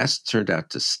 And that's turned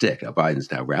out to stick. Now,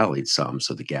 Biden's now rallied some,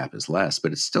 so the gap is less,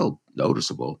 but it's still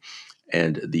noticeable.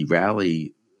 And the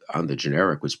rally on the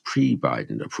generic was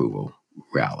pre-Biden approval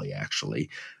rally, actually.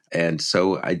 And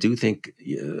so I do think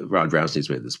Ron Brownstein's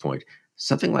made this point.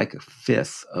 Something like a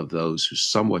fifth of those who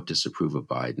somewhat disapprove of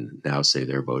Biden now say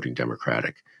they're voting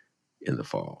Democratic in the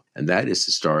fall. And that is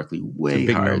historically way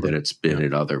higher than it's been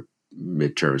in other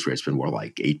midterms where it's been more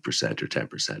like 8% or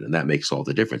 10%. And that makes all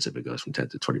the difference if it goes from 10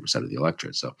 to 20% of the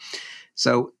electorate.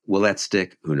 So will that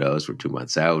stick? Who knows? We're 2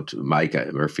 months out. Mike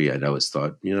Murphy, I know, has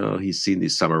thought, he's seen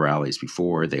these summer rallies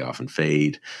before. They often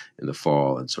fade in the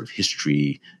fall, and sort of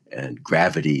history and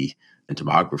gravity and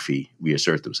demography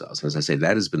reassert themselves. And as I say,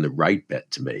 that has been the right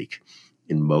bet to make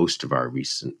in most of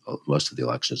the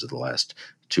elections of the last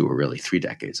 2 or really 3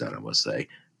 decades, I must say.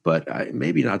 But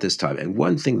maybe not this time. And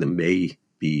one thing that may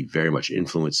be very much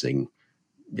influencing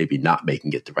maybe not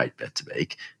making it the right bet to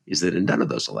make, is that in none of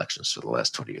those elections for the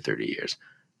last 20 or 30 years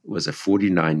was a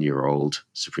 49-year-old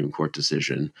Supreme Court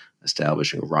decision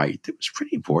establishing a right that was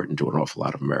pretty important to an awful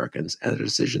lot of Americans, and a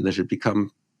decision that had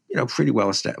become, pretty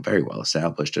very well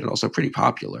established, and also pretty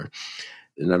popular.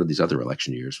 In none of these other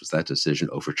election years was that decision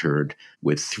overturned,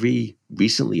 with 3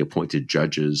 recently appointed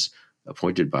judges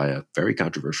appointed by a very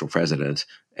controversial president,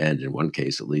 and in one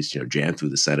case, at least, jammed through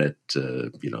the Senate,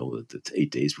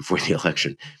 8 days before the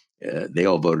election. They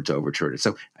all voted to overturn it.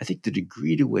 So I think the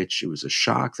degree to which it was a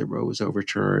shock that Roe was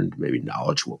overturned, maybe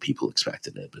knowledgeable people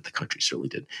expected it, but the country certainly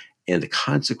did, and the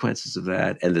consequences of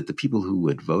that, and that the people who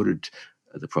had voted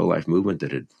the pro-life movement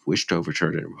that had wished to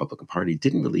overturn it in the Republican Party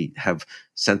didn't really have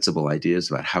sensible ideas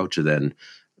about how to then,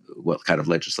 what kind of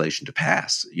legislation to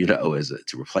pass,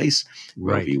 to replace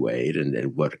Roe v. Wade,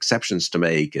 and what exceptions to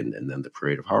make, and then the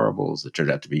parade of horribles that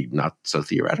turned out to be not so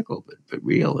theoretical, but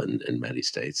real in many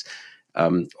states.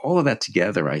 All of that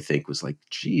together, I think, was like,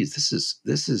 geez,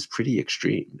 this is pretty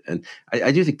extreme. And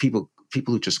I do think people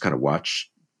who just kind of watch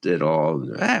it all,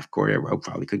 of course, Roe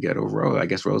probably could get over Roe. I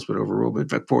guess Roe's been overruled,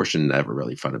 but abortion never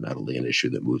really fundamentally an issue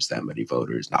that moves that many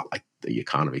voters, not like the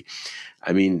economy.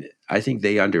 I mean, I think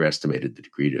they underestimated the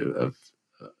degree of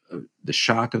the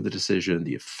shock of the decision,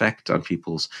 the effect on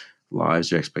people's lives,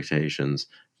 their expectations,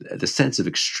 the sense of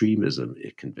extremism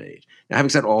it conveyed. Now,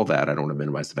 having said all that, I don't want to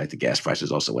minimize the fact that gas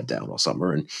prices also went down all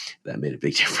summer, and that made a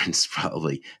big difference,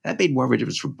 probably. That made more of a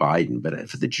difference for Biden, but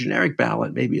for the generic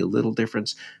ballot, maybe a little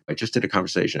difference. I just did a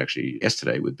conversation, actually,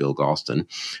 yesterday with Bill Galston,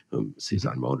 whom sees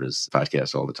on Mona's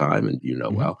podcast all the time, and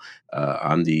well,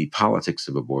 on the politics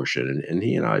of abortion. And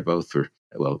he and I both were,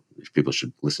 well, people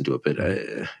should listen to it, but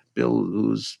Bill,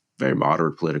 who's very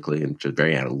moderate politically and just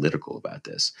very analytical about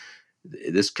this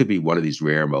could be one of these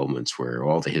rare moments where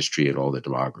all the history and all the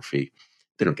demography,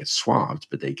 they don't get swamped,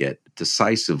 but they get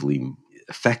decisively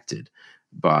affected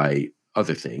by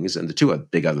other things. And the 2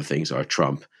 big other things are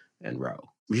Trump and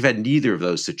Roe. We've had neither of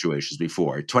those situations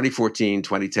before. 2014,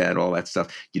 2010, all that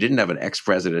stuff. You didn't have an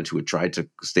ex-president who had tried to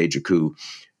stage a coup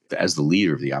as the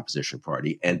leader of the opposition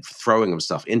party and throwing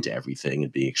himself into everything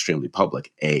and being extremely public,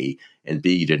 A, and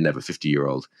B, you didn't have a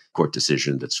 50-year-old court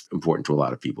decision that's important to a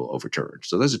lot of people overturned.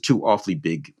 So those are 2 awfully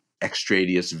big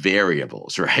extraneous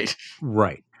variables, right?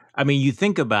 Right. I mean, you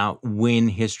think about when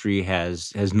history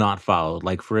has not followed.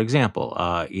 Like, for example,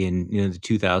 in the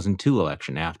 2002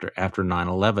 election after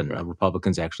 9/11, Right.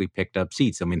 Republicans actually picked up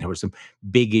seats. I mean, there were some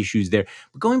big issues there.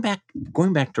 But going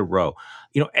back to Roe,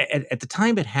 at the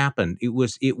time it happened, it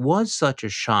was such a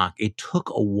shock. It took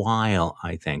a while,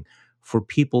 I think, for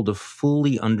people to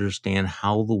fully understand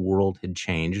how the world had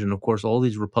changed. And of course, all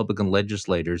these Republican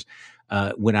legislators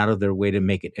went out of their way to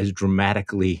make it as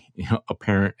dramatically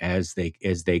apparent as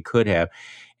they could have.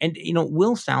 And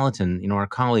Will Salatin, our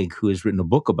colleague who has written a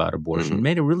book about abortion,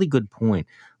 made a really good point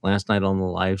last night on the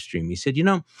live stream. He said,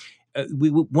 we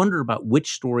wonder about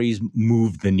which stories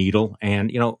move the needle. And,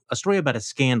 a story about a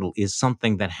scandal is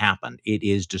something that happened. It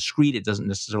is discreet. It doesn't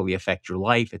necessarily affect your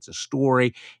life. It's a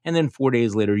story. And then 4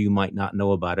 days later, you might not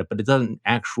know about it, but it doesn't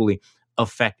actually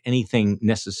affect anything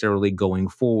necessarily going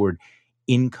forward.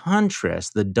 In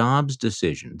contrast, the Dobbs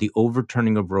decision, the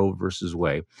overturning of Roe versus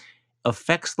Wade,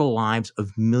 affects the lives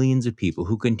of millions of people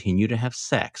who continue to have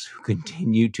sex, who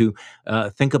continue to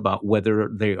think about whether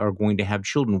they are going to have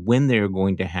children, when they are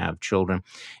going to have children.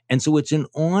 And so it's an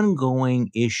ongoing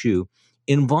issue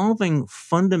involving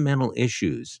fundamental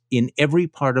issues in every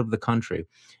part of the country.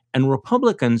 And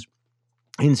Republicans,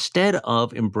 instead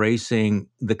of embracing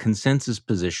the consensus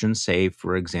position, say,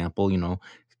 for example,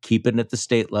 keep it at the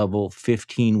state level,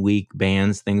 15-week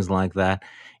bans, things like that,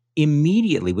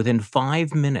 immediately, within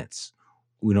 5 minutes,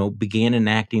 began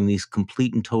enacting these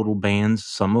complete and total bans,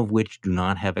 some of which do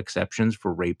not have exceptions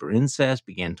for rape or incest,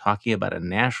 began talking about a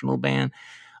national ban.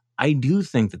 I do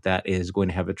think that is going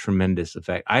to have a tremendous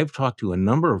effect. I've talked to a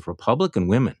number of Republican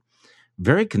women,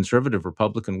 very conservative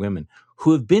Republican women,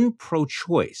 who have been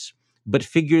pro-choice, but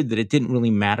figured that it didn't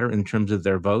really matter in terms of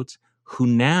their votes, who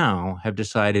now have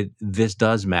decided this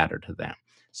does matter to them.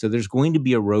 So there's going to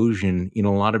be erosion in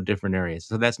a lot of different areas.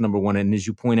 So that's number one. And as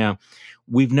you point out,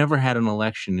 we've never had an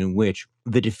election in which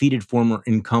the defeated former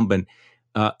incumbent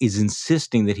is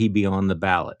insisting that he be on the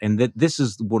ballot. And that this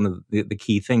is one of the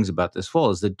key things about this fall,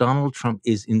 is that Donald Trump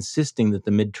is insisting that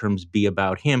the midterms be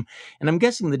about him. And I'm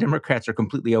guessing the Democrats are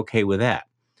completely okay with that,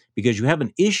 because you have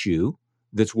an issue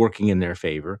that's working in their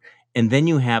favor. And then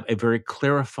you have a very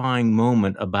clarifying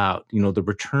moment about, the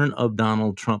return of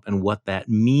Donald Trump and what that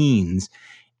means.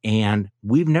 And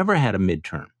we've never had a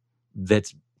midterm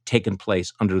that's taken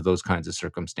place under those kinds of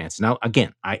circumstances. Now,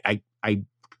 again, I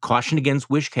caution against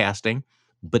wish casting,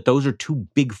 But those are two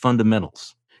big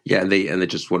fundamentals. Yeah, and they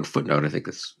just one footnote. I think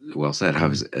that's well said.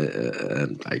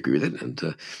 And I agree with it, and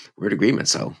we're in agreement.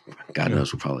 So God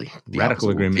knows, we'll probably Radical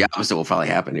agreement. The opposite will probably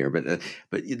happen here. But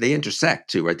they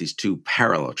intersect too, right? These two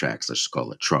parallel tracks, let's just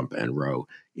call it Trump and Roe,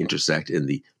 intersect in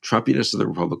the Trumpiness of the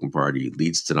Republican Party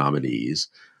leads to nominees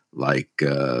like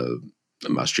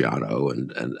Mastriano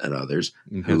and others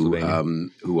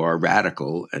who are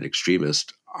radical and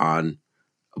extremist on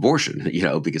abortion,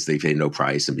 because they pay no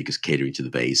price and because catering to the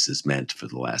base is meant for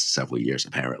the last several years,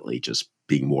 apparently, just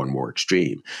being more and more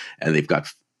extreme. And they've got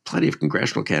plenty of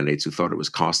congressional candidates who thought it was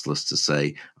costless to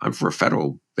say, I'm for a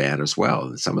federal ban as well.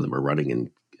 And some of them are running in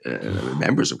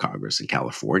members of Congress in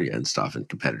California and stuff in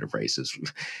competitive races.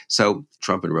 So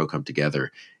Trump and Roe come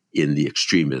together in the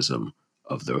extremism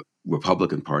of the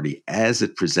Republican Party as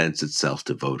it presents itself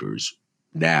to voters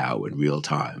now in real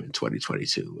time in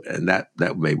 2022. And that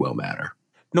may well matter.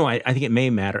 No, I think it may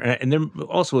matter. And there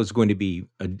also is going to be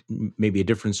maybe a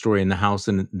different story in the House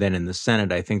than in the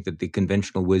Senate. I think that the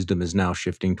conventional wisdom is now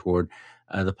shifting toward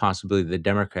the possibility that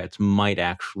Democrats might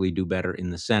actually do better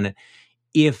in the Senate.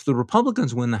 If the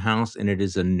Republicans win the House and it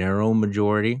is a narrow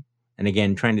majority, and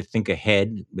again, trying to think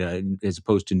ahead as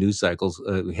opposed to news cycles,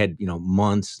 we had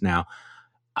months now.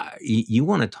 You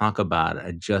want to talk about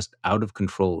a just out of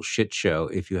control shit show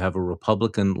if you have a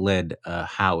Republican-led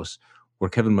House where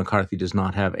Kevin McCarthy does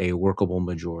not have a workable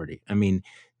majority. I mean,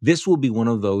 this will be one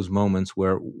of those moments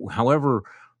where, however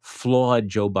flawed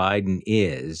Joe Biden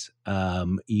is,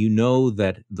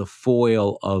 that the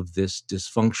foil of this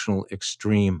dysfunctional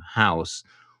extreme House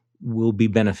will be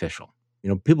beneficial.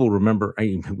 People remember.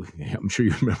 I'm sure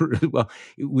you remember as well.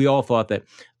 We all thought that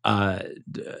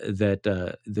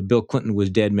the Bill Clinton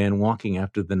was dead man walking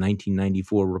after the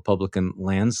 1994 Republican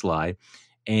landslide,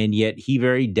 and yet he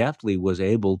very deftly was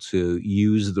able to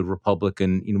use the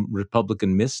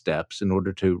Republican missteps in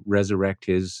order to resurrect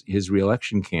his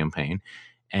reelection campaign.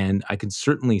 And I can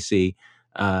certainly see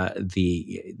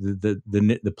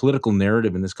the political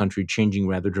narrative in this country changing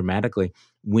rather dramatically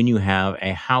when you have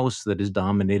a House that is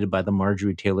dominated by the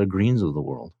Marjorie Taylor Greenes of the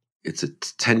world. It's a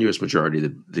tenuous majority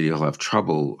that you'll have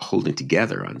trouble holding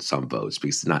together on some votes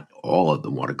because not all of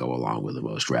them want to go along with the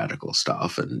most radical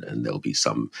stuff, and there'll be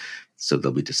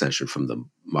there'll be dissension from the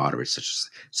moderates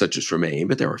such as Remain,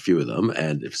 but there are a few of them,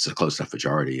 and if it's a close enough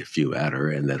majority, a few matter,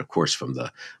 and then of course from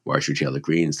the Marjorie Taylor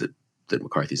Greenes that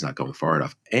McCarthy's not going far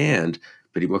enough,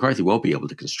 but McCarthy won't be able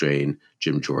to constrain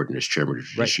Jim Jordan as chairman of the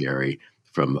judiciary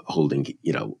from holding,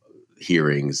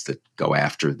 hearings that go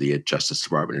after the Justice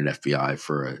Department and FBI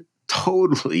for a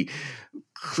totally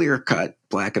clear-cut,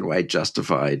 black and white,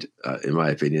 justified, in my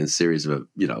opinion, series of,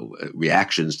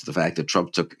 reactions to the fact that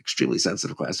Trump took extremely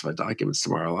sensitive classified documents to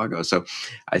Mar-a-Lago. So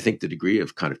I think the degree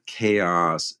of kind of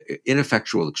chaos,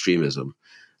 ineffectual extremism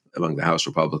among the House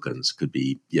Republicans could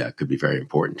be very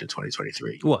important in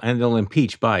 2023. Well, and they'll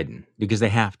impeach Biden because they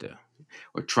have to.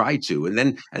 Or try to, and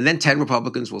then 10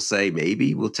 Republicans will say,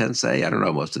 maybe will 10 say, I don't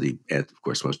know, of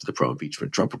course, most of the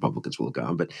pro-impeachment Trump Republicans will have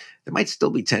gone, but there might still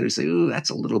be 10 who say, ooh, that's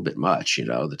a little bit much,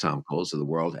 the Tom Coles of the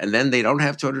world. And then they don't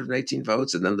have 218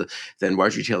 votes. And then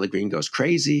Marjorie Taylor Greene goes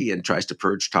crazy and tries to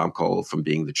purge Tom Cole from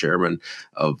being the chairman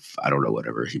of, I don't know,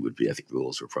 whatever he would be, I think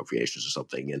Rules or Appropriations or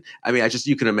something. And I mean,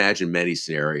 you can imagine many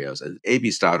scenarios. And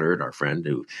A.B. Stoddard, our friend,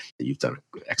 who you've done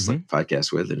an excellent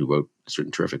podcast with and who wrote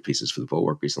certain terrific pieces for the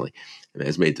Bulwark recently,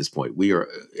 has made this point.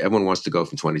 Everyone wants to go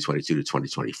from 2022 to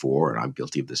 2024, and I'm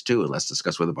guilty of this too. And let's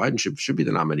discuss whether Biden should be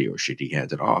the nominee or should he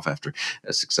hand it off after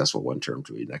a successful one term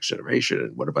to the next generation.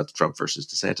 And what about the Trump versus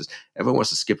DeSantis? Everyone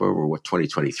wants to skip over what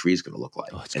 2023 is going to look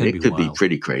like, and it could be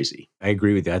pretty crazy. I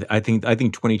agree with that. I think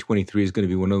 2023 is going to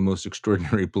be one of the most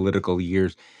extraordinary political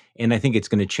years. And I think it's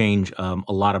going to change a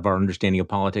lot of our understanding of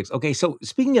politics. Okay, so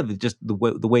speaking of just the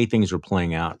way things are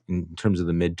playing out in terms of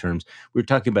the midterms, we were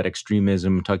talking about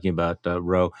extremism, talking about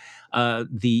Roe.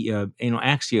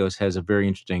 Axios has a very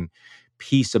interesting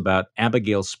piece about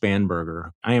Abigail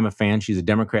Spanberger. I am a fan. She's a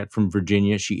Democrat from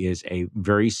Virginia. She is a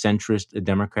very centrist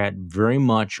Democrat, very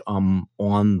much on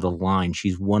the line.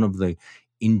 She's one of the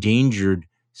endangered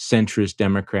centrist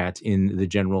Democrats in the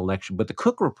general election. But the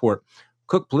Cook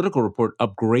Political Report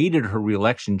upgraded her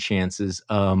reelection chances,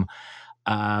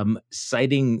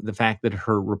 citing the fact that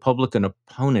her Republican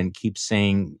opponent keeps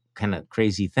saying kind of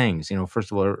crazy things.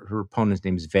 First of all, her opponent's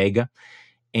name is Vega.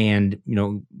 And,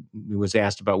 was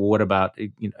asked about, well, what about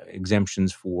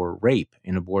exemptions for rape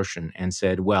and abortion, and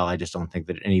said, well, I just don't think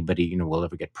that anybody, will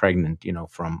ever get pregnant,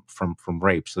 from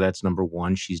rape. So that's number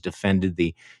one. She's defended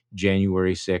the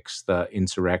January 6th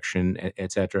insurrection,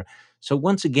 et cetera. So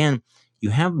once again, you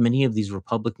have many of these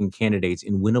Republican candidates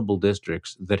in winnable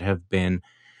districts that have been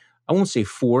I won't say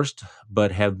forced,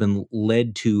 but have been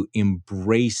led to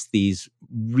embrace these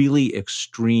really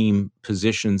extreme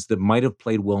positions that might have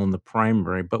played well in the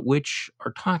primary, but which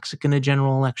are toxic in a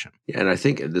general election. Yeah, and I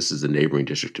think this is the neighboring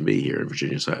district to me here in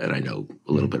Virginia, so, and I know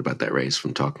a little bit about that race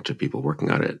from talking to people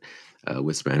working on it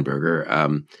with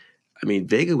Spanberger. I mean,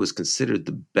 Vega was considered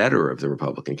the better of the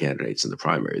Republican candidates in the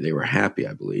primary. They were happy,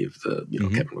 I believe, the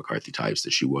Kevin McCarthy types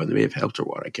that she won. They may have helped her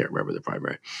win. I can't remember the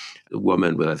primary. A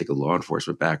woman with, I think, a law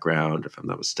enforcement background, if I'm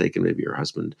not mistaken. Maybe her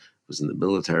husband was in the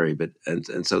military, but and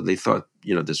so they thought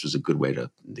this was a good way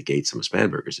to negate some of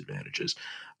Spanberger's advantages.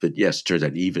 But yes, it turns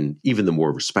out even the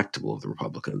more respectable of the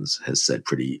Republicans has said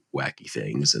pretty wacky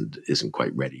things and isn't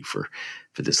quite ready for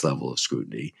this level of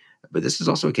scrutiny. But this is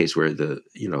also a case where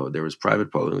there was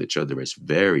private polling that showed the race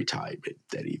very tight,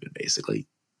 that even basically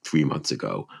 3 months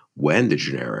ago when the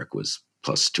generic was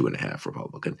plus 2.5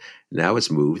 Republican. Now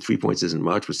it's moved. 3 points isn't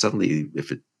much, but suddenly if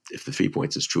the 3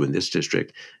 points is true in this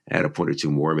district, add a point or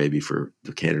two more maybe for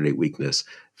the candidate weakness,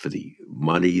 for the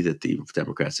money that the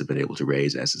Democrats have been able to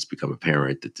raise as it's become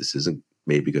apparent that this isn't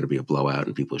maybe going to be a blowout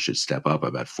and people should step up.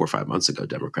 About 4 or 5 months ago,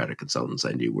 Democratic consultants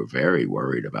I knew were very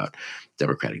worried about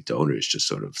Democratic donors just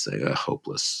sort of saying,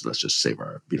 hopeless, let's just save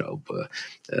our,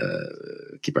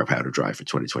 keep our powder dry for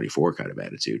 2024 kind of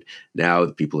attitude. Now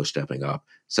the people are stepping up.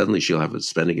 Suddenly she'll have a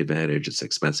spending advantage. It's an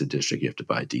expensive district. You have to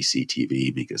buy DC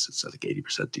TV because it's like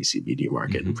 80% DC media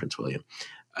market in Prince William.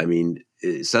 I mean,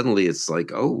 suddenly it's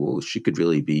like, oh, well, she could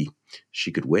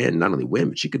win, not only win,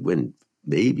 but she could win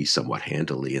maybe somewhat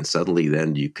handily. And suddenly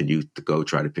then you go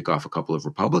try to pick off a couple of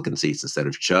Republican seats instead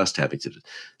of just having to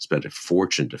spend a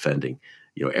fortune defending,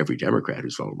 every Democrat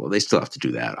who's vulnerable. They still have to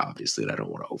do that, obviously, and I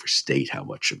don't want to overstate how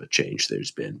much of a change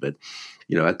there's been. But,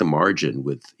 at the margin,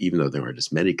 even though there aren't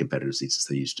as many competitive seats as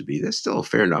there used to be, there's still a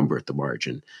fair number at the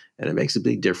margin. And it makes a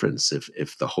big difference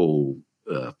if the whole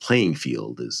playing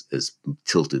field is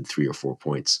tilted 3 or 4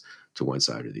 points to one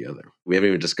side or the other. We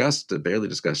haven't even barely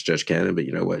discussed Judge Cannon, but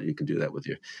you know what? You can do that with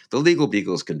the legal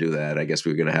beagles can do that. I guess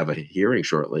we're going to have a hearing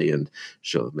shortly and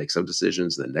she'll make some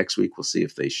decisions. Then next week we'll see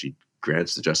if she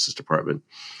grants the Justice Department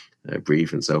a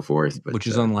brief and so forth. But, which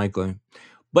is unlikely.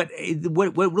 But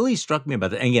what really struck me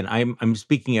about that, and again, I'm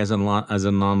speaking as a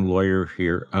non-lawyer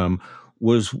here,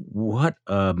 was what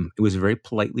it was very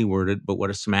politely worded, but what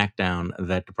a smackdown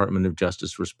that Department of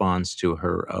Justice response to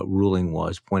her ruling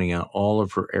was, pointing out all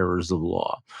of her errors of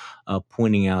law,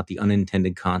 pointing out the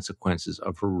unintended consequences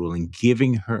of her ruling,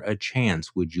 giving her a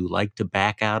chance. Would you like to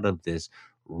back out of this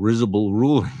risible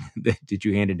ruling that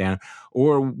you handed down,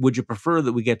 or would you prefer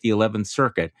that we get the 11th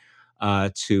Circuit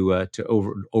to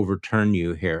overturn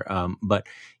you here? But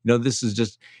this is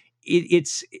just.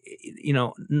 It's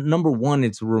number one,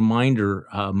 it's a reminder,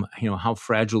 how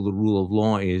fragile the rule of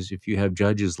law is if you have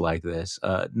judges like this.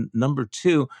 Number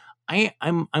two,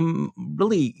 I'm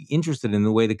really interested in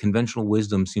the way the conventional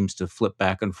wisdom seems to flip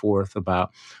back and forth about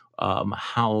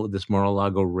how this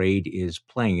Mar-a-Lago raid is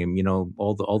playing. And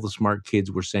all the smart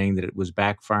kids were saying that it was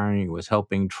backfiring, it was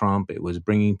helping Trump, it was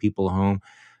bringing people home.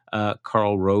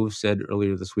 Karl Rove said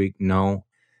earlier this week, no.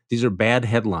 These are bad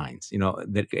headlines,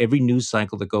 that every news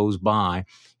cycle that goes by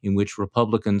in which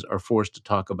Republicans are forced to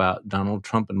talk about Donald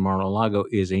Trump and Mar-a-Lago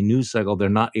is a news cycle. They're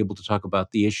not able to talk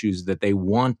about the issues that they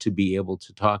want to be able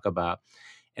to talk about.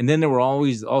 And then there were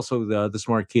always also the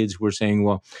smart kids who were saying,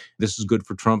 well, this is good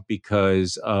for Trump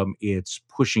because it's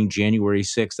pushing January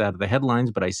 6th out of the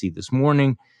headlines. But I see this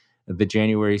morning the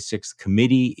January 6th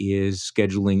committee is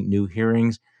scheduling new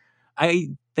hearings. I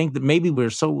think that maybe we're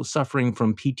so suffering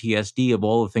from PTSD of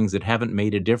all the things that haven't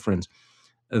made a difference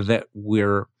that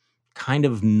we're kind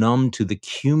of numb to the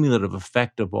cumulative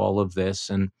effect of all of this,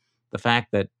 and the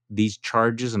fact that these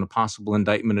charges and a possible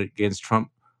indictment against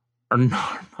Trump are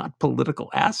not political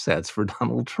assets for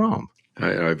Donald Trump.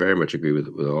 I very much agree with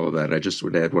all of that. I just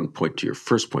would add one point to your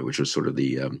first point, which was sort of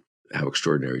the how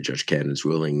extraordinary Judge Cannon's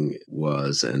ruling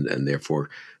was, and therefore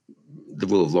the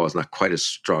rule of law is not quite as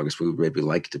strong as we would maybe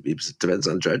like it to be, because it depends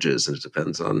on judges and it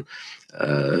depends on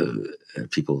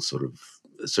people's sort of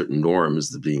certain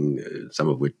norms, being some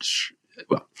of which,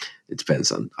 well, it depends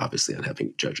on obviously on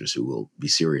having judges who will be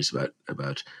serious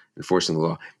about enforcing the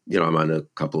law. I'm on a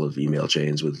couple of email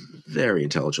chains with very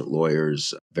intelligent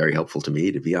lawyers, very helpful to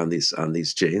me to be on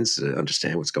these chains to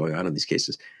understand what's going on in these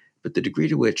cases. But the degree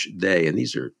to which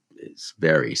these are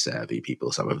very savvy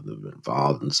people. Some of them have been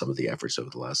involved in some of the efforts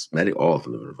over the all of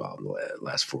them have been involved in the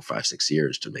last 4, 5, 6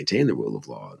 years to maintain the rule of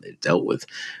law. And they dealt with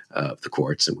the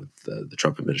courts and with the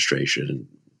Trump administration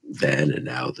then and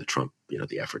now the Trump,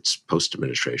 the efforts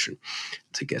post-administration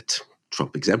to get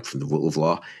Trump exempt from the rule of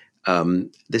law.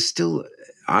 There's still,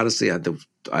 honestly,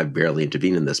 I barely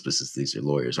intervene in this because these are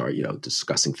lawyers are,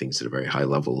 discussing things at a very high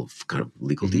level of kind of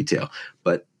legal detail.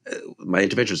 But my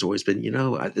intervention has always been,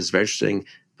 this is very interesting,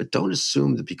 but don't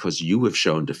assume that because you have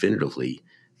shown definitively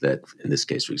that, in this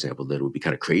case, for example, that it would be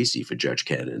kind of crazy for Judge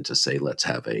Cannon to say, let's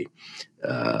have a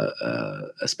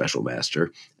special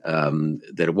master,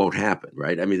 that it won't happen,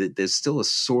 right? I mean, there's still a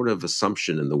sort of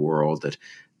assumption in the world that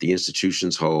the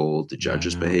institutions hold, the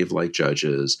judges behave like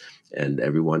judges, and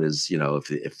everyone is,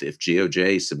 if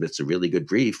GOJ submits a really good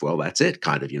brief, well, that's it,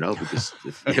 kind of, because,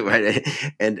 right?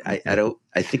 And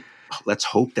I think let's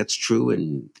hope that's true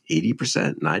in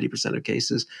 80%, 90% of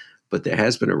cases. But there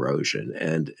has been erosion,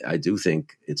 and I do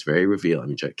think it's very revealing. I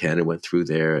mean, Judge Cannon went through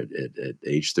there at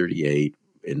age 38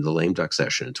 in the lame duck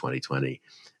session in 2020,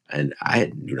 and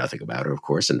I knew nothing about her, of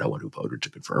course, and no one who voted to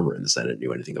confirm her in the Senate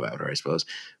knew anything about her, I suppose.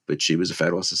 But she was a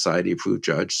Federal Society-approved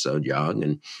judge, so young,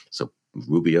 and so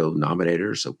Rubio nominated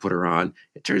her, so put her on.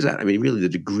 It turns out, I mean, really the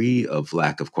degree of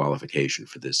lack of qualification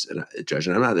for this judge,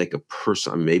 and I'm not like a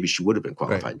person, I mean, maybe she would have been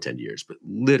qualified in 10 years, but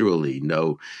literally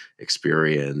no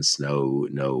experience,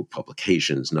 no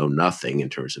publications, no nothing in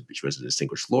terms of, she wasn't a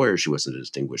distinguished lawyer, she wasn't a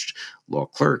distinguished law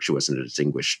clerk, she wasn't a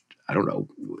distinguished, I don't know,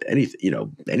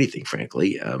 anything,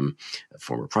 frankly, a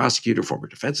former prosecutor, former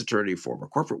defense attorney, former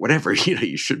corporate, whatever,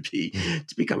 you should be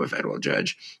to become a federal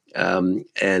judge.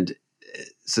 And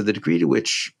so the degree to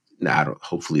which,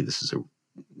 hopefully this is a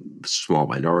small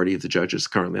minority of the judges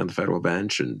currently on the federal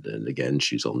bench. And again,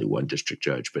 she's only one district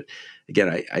judge. But again,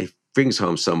 I brings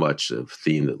home so much of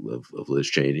theme of Liz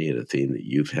Cheney and a theme that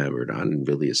you've hammered on and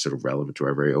really is sort of relevant to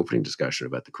our very opening discussion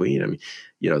about the Queen. I mean,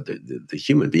 the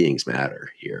human beings matter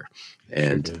here.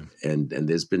 And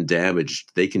there's been damage.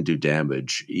 They can do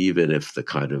damage even if the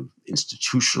kind of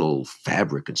institutional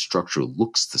fabric and structure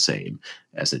looks the same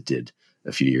as it did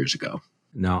a few years ago.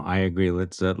 No, I agree.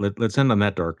 Let's end on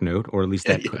that dark note, or at least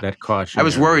that caution. I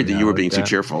was worried that you were being too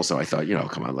cheerful, so I thought,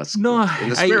 come on, let's. No, in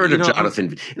the spirit of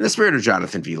Jonathan. In the spirit of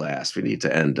Jonathan V. Last, we need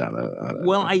to end on a.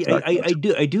 Well, I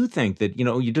do think that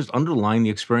you just underline the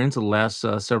experience of the last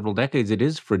several decades. It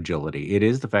is fragility. It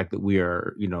is the fact that we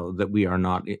are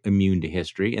not immune to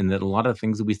history, and that a lot of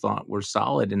things that we thought were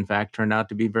solid, in fact, turned out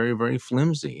to be very, very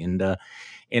flimsy. And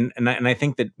I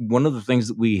think that one of the things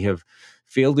that we have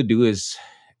failed to do is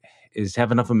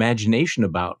have enough imagination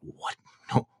about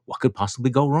what could possibly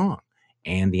go wrong.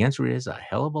 And the answer is a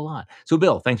hell of a lot. So,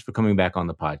 Bill, thanks for coming back on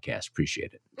the podcast.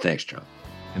 Appreciate it. Thanks, Charlie.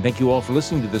 And thank you all for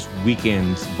listening to this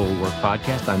weekend's Bulwark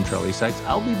podcast. I'm Charlie Sykes.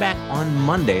 I'll be back on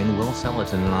Monday, and Will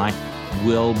Selleton and I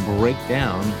will break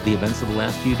down the events of the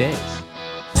last few days.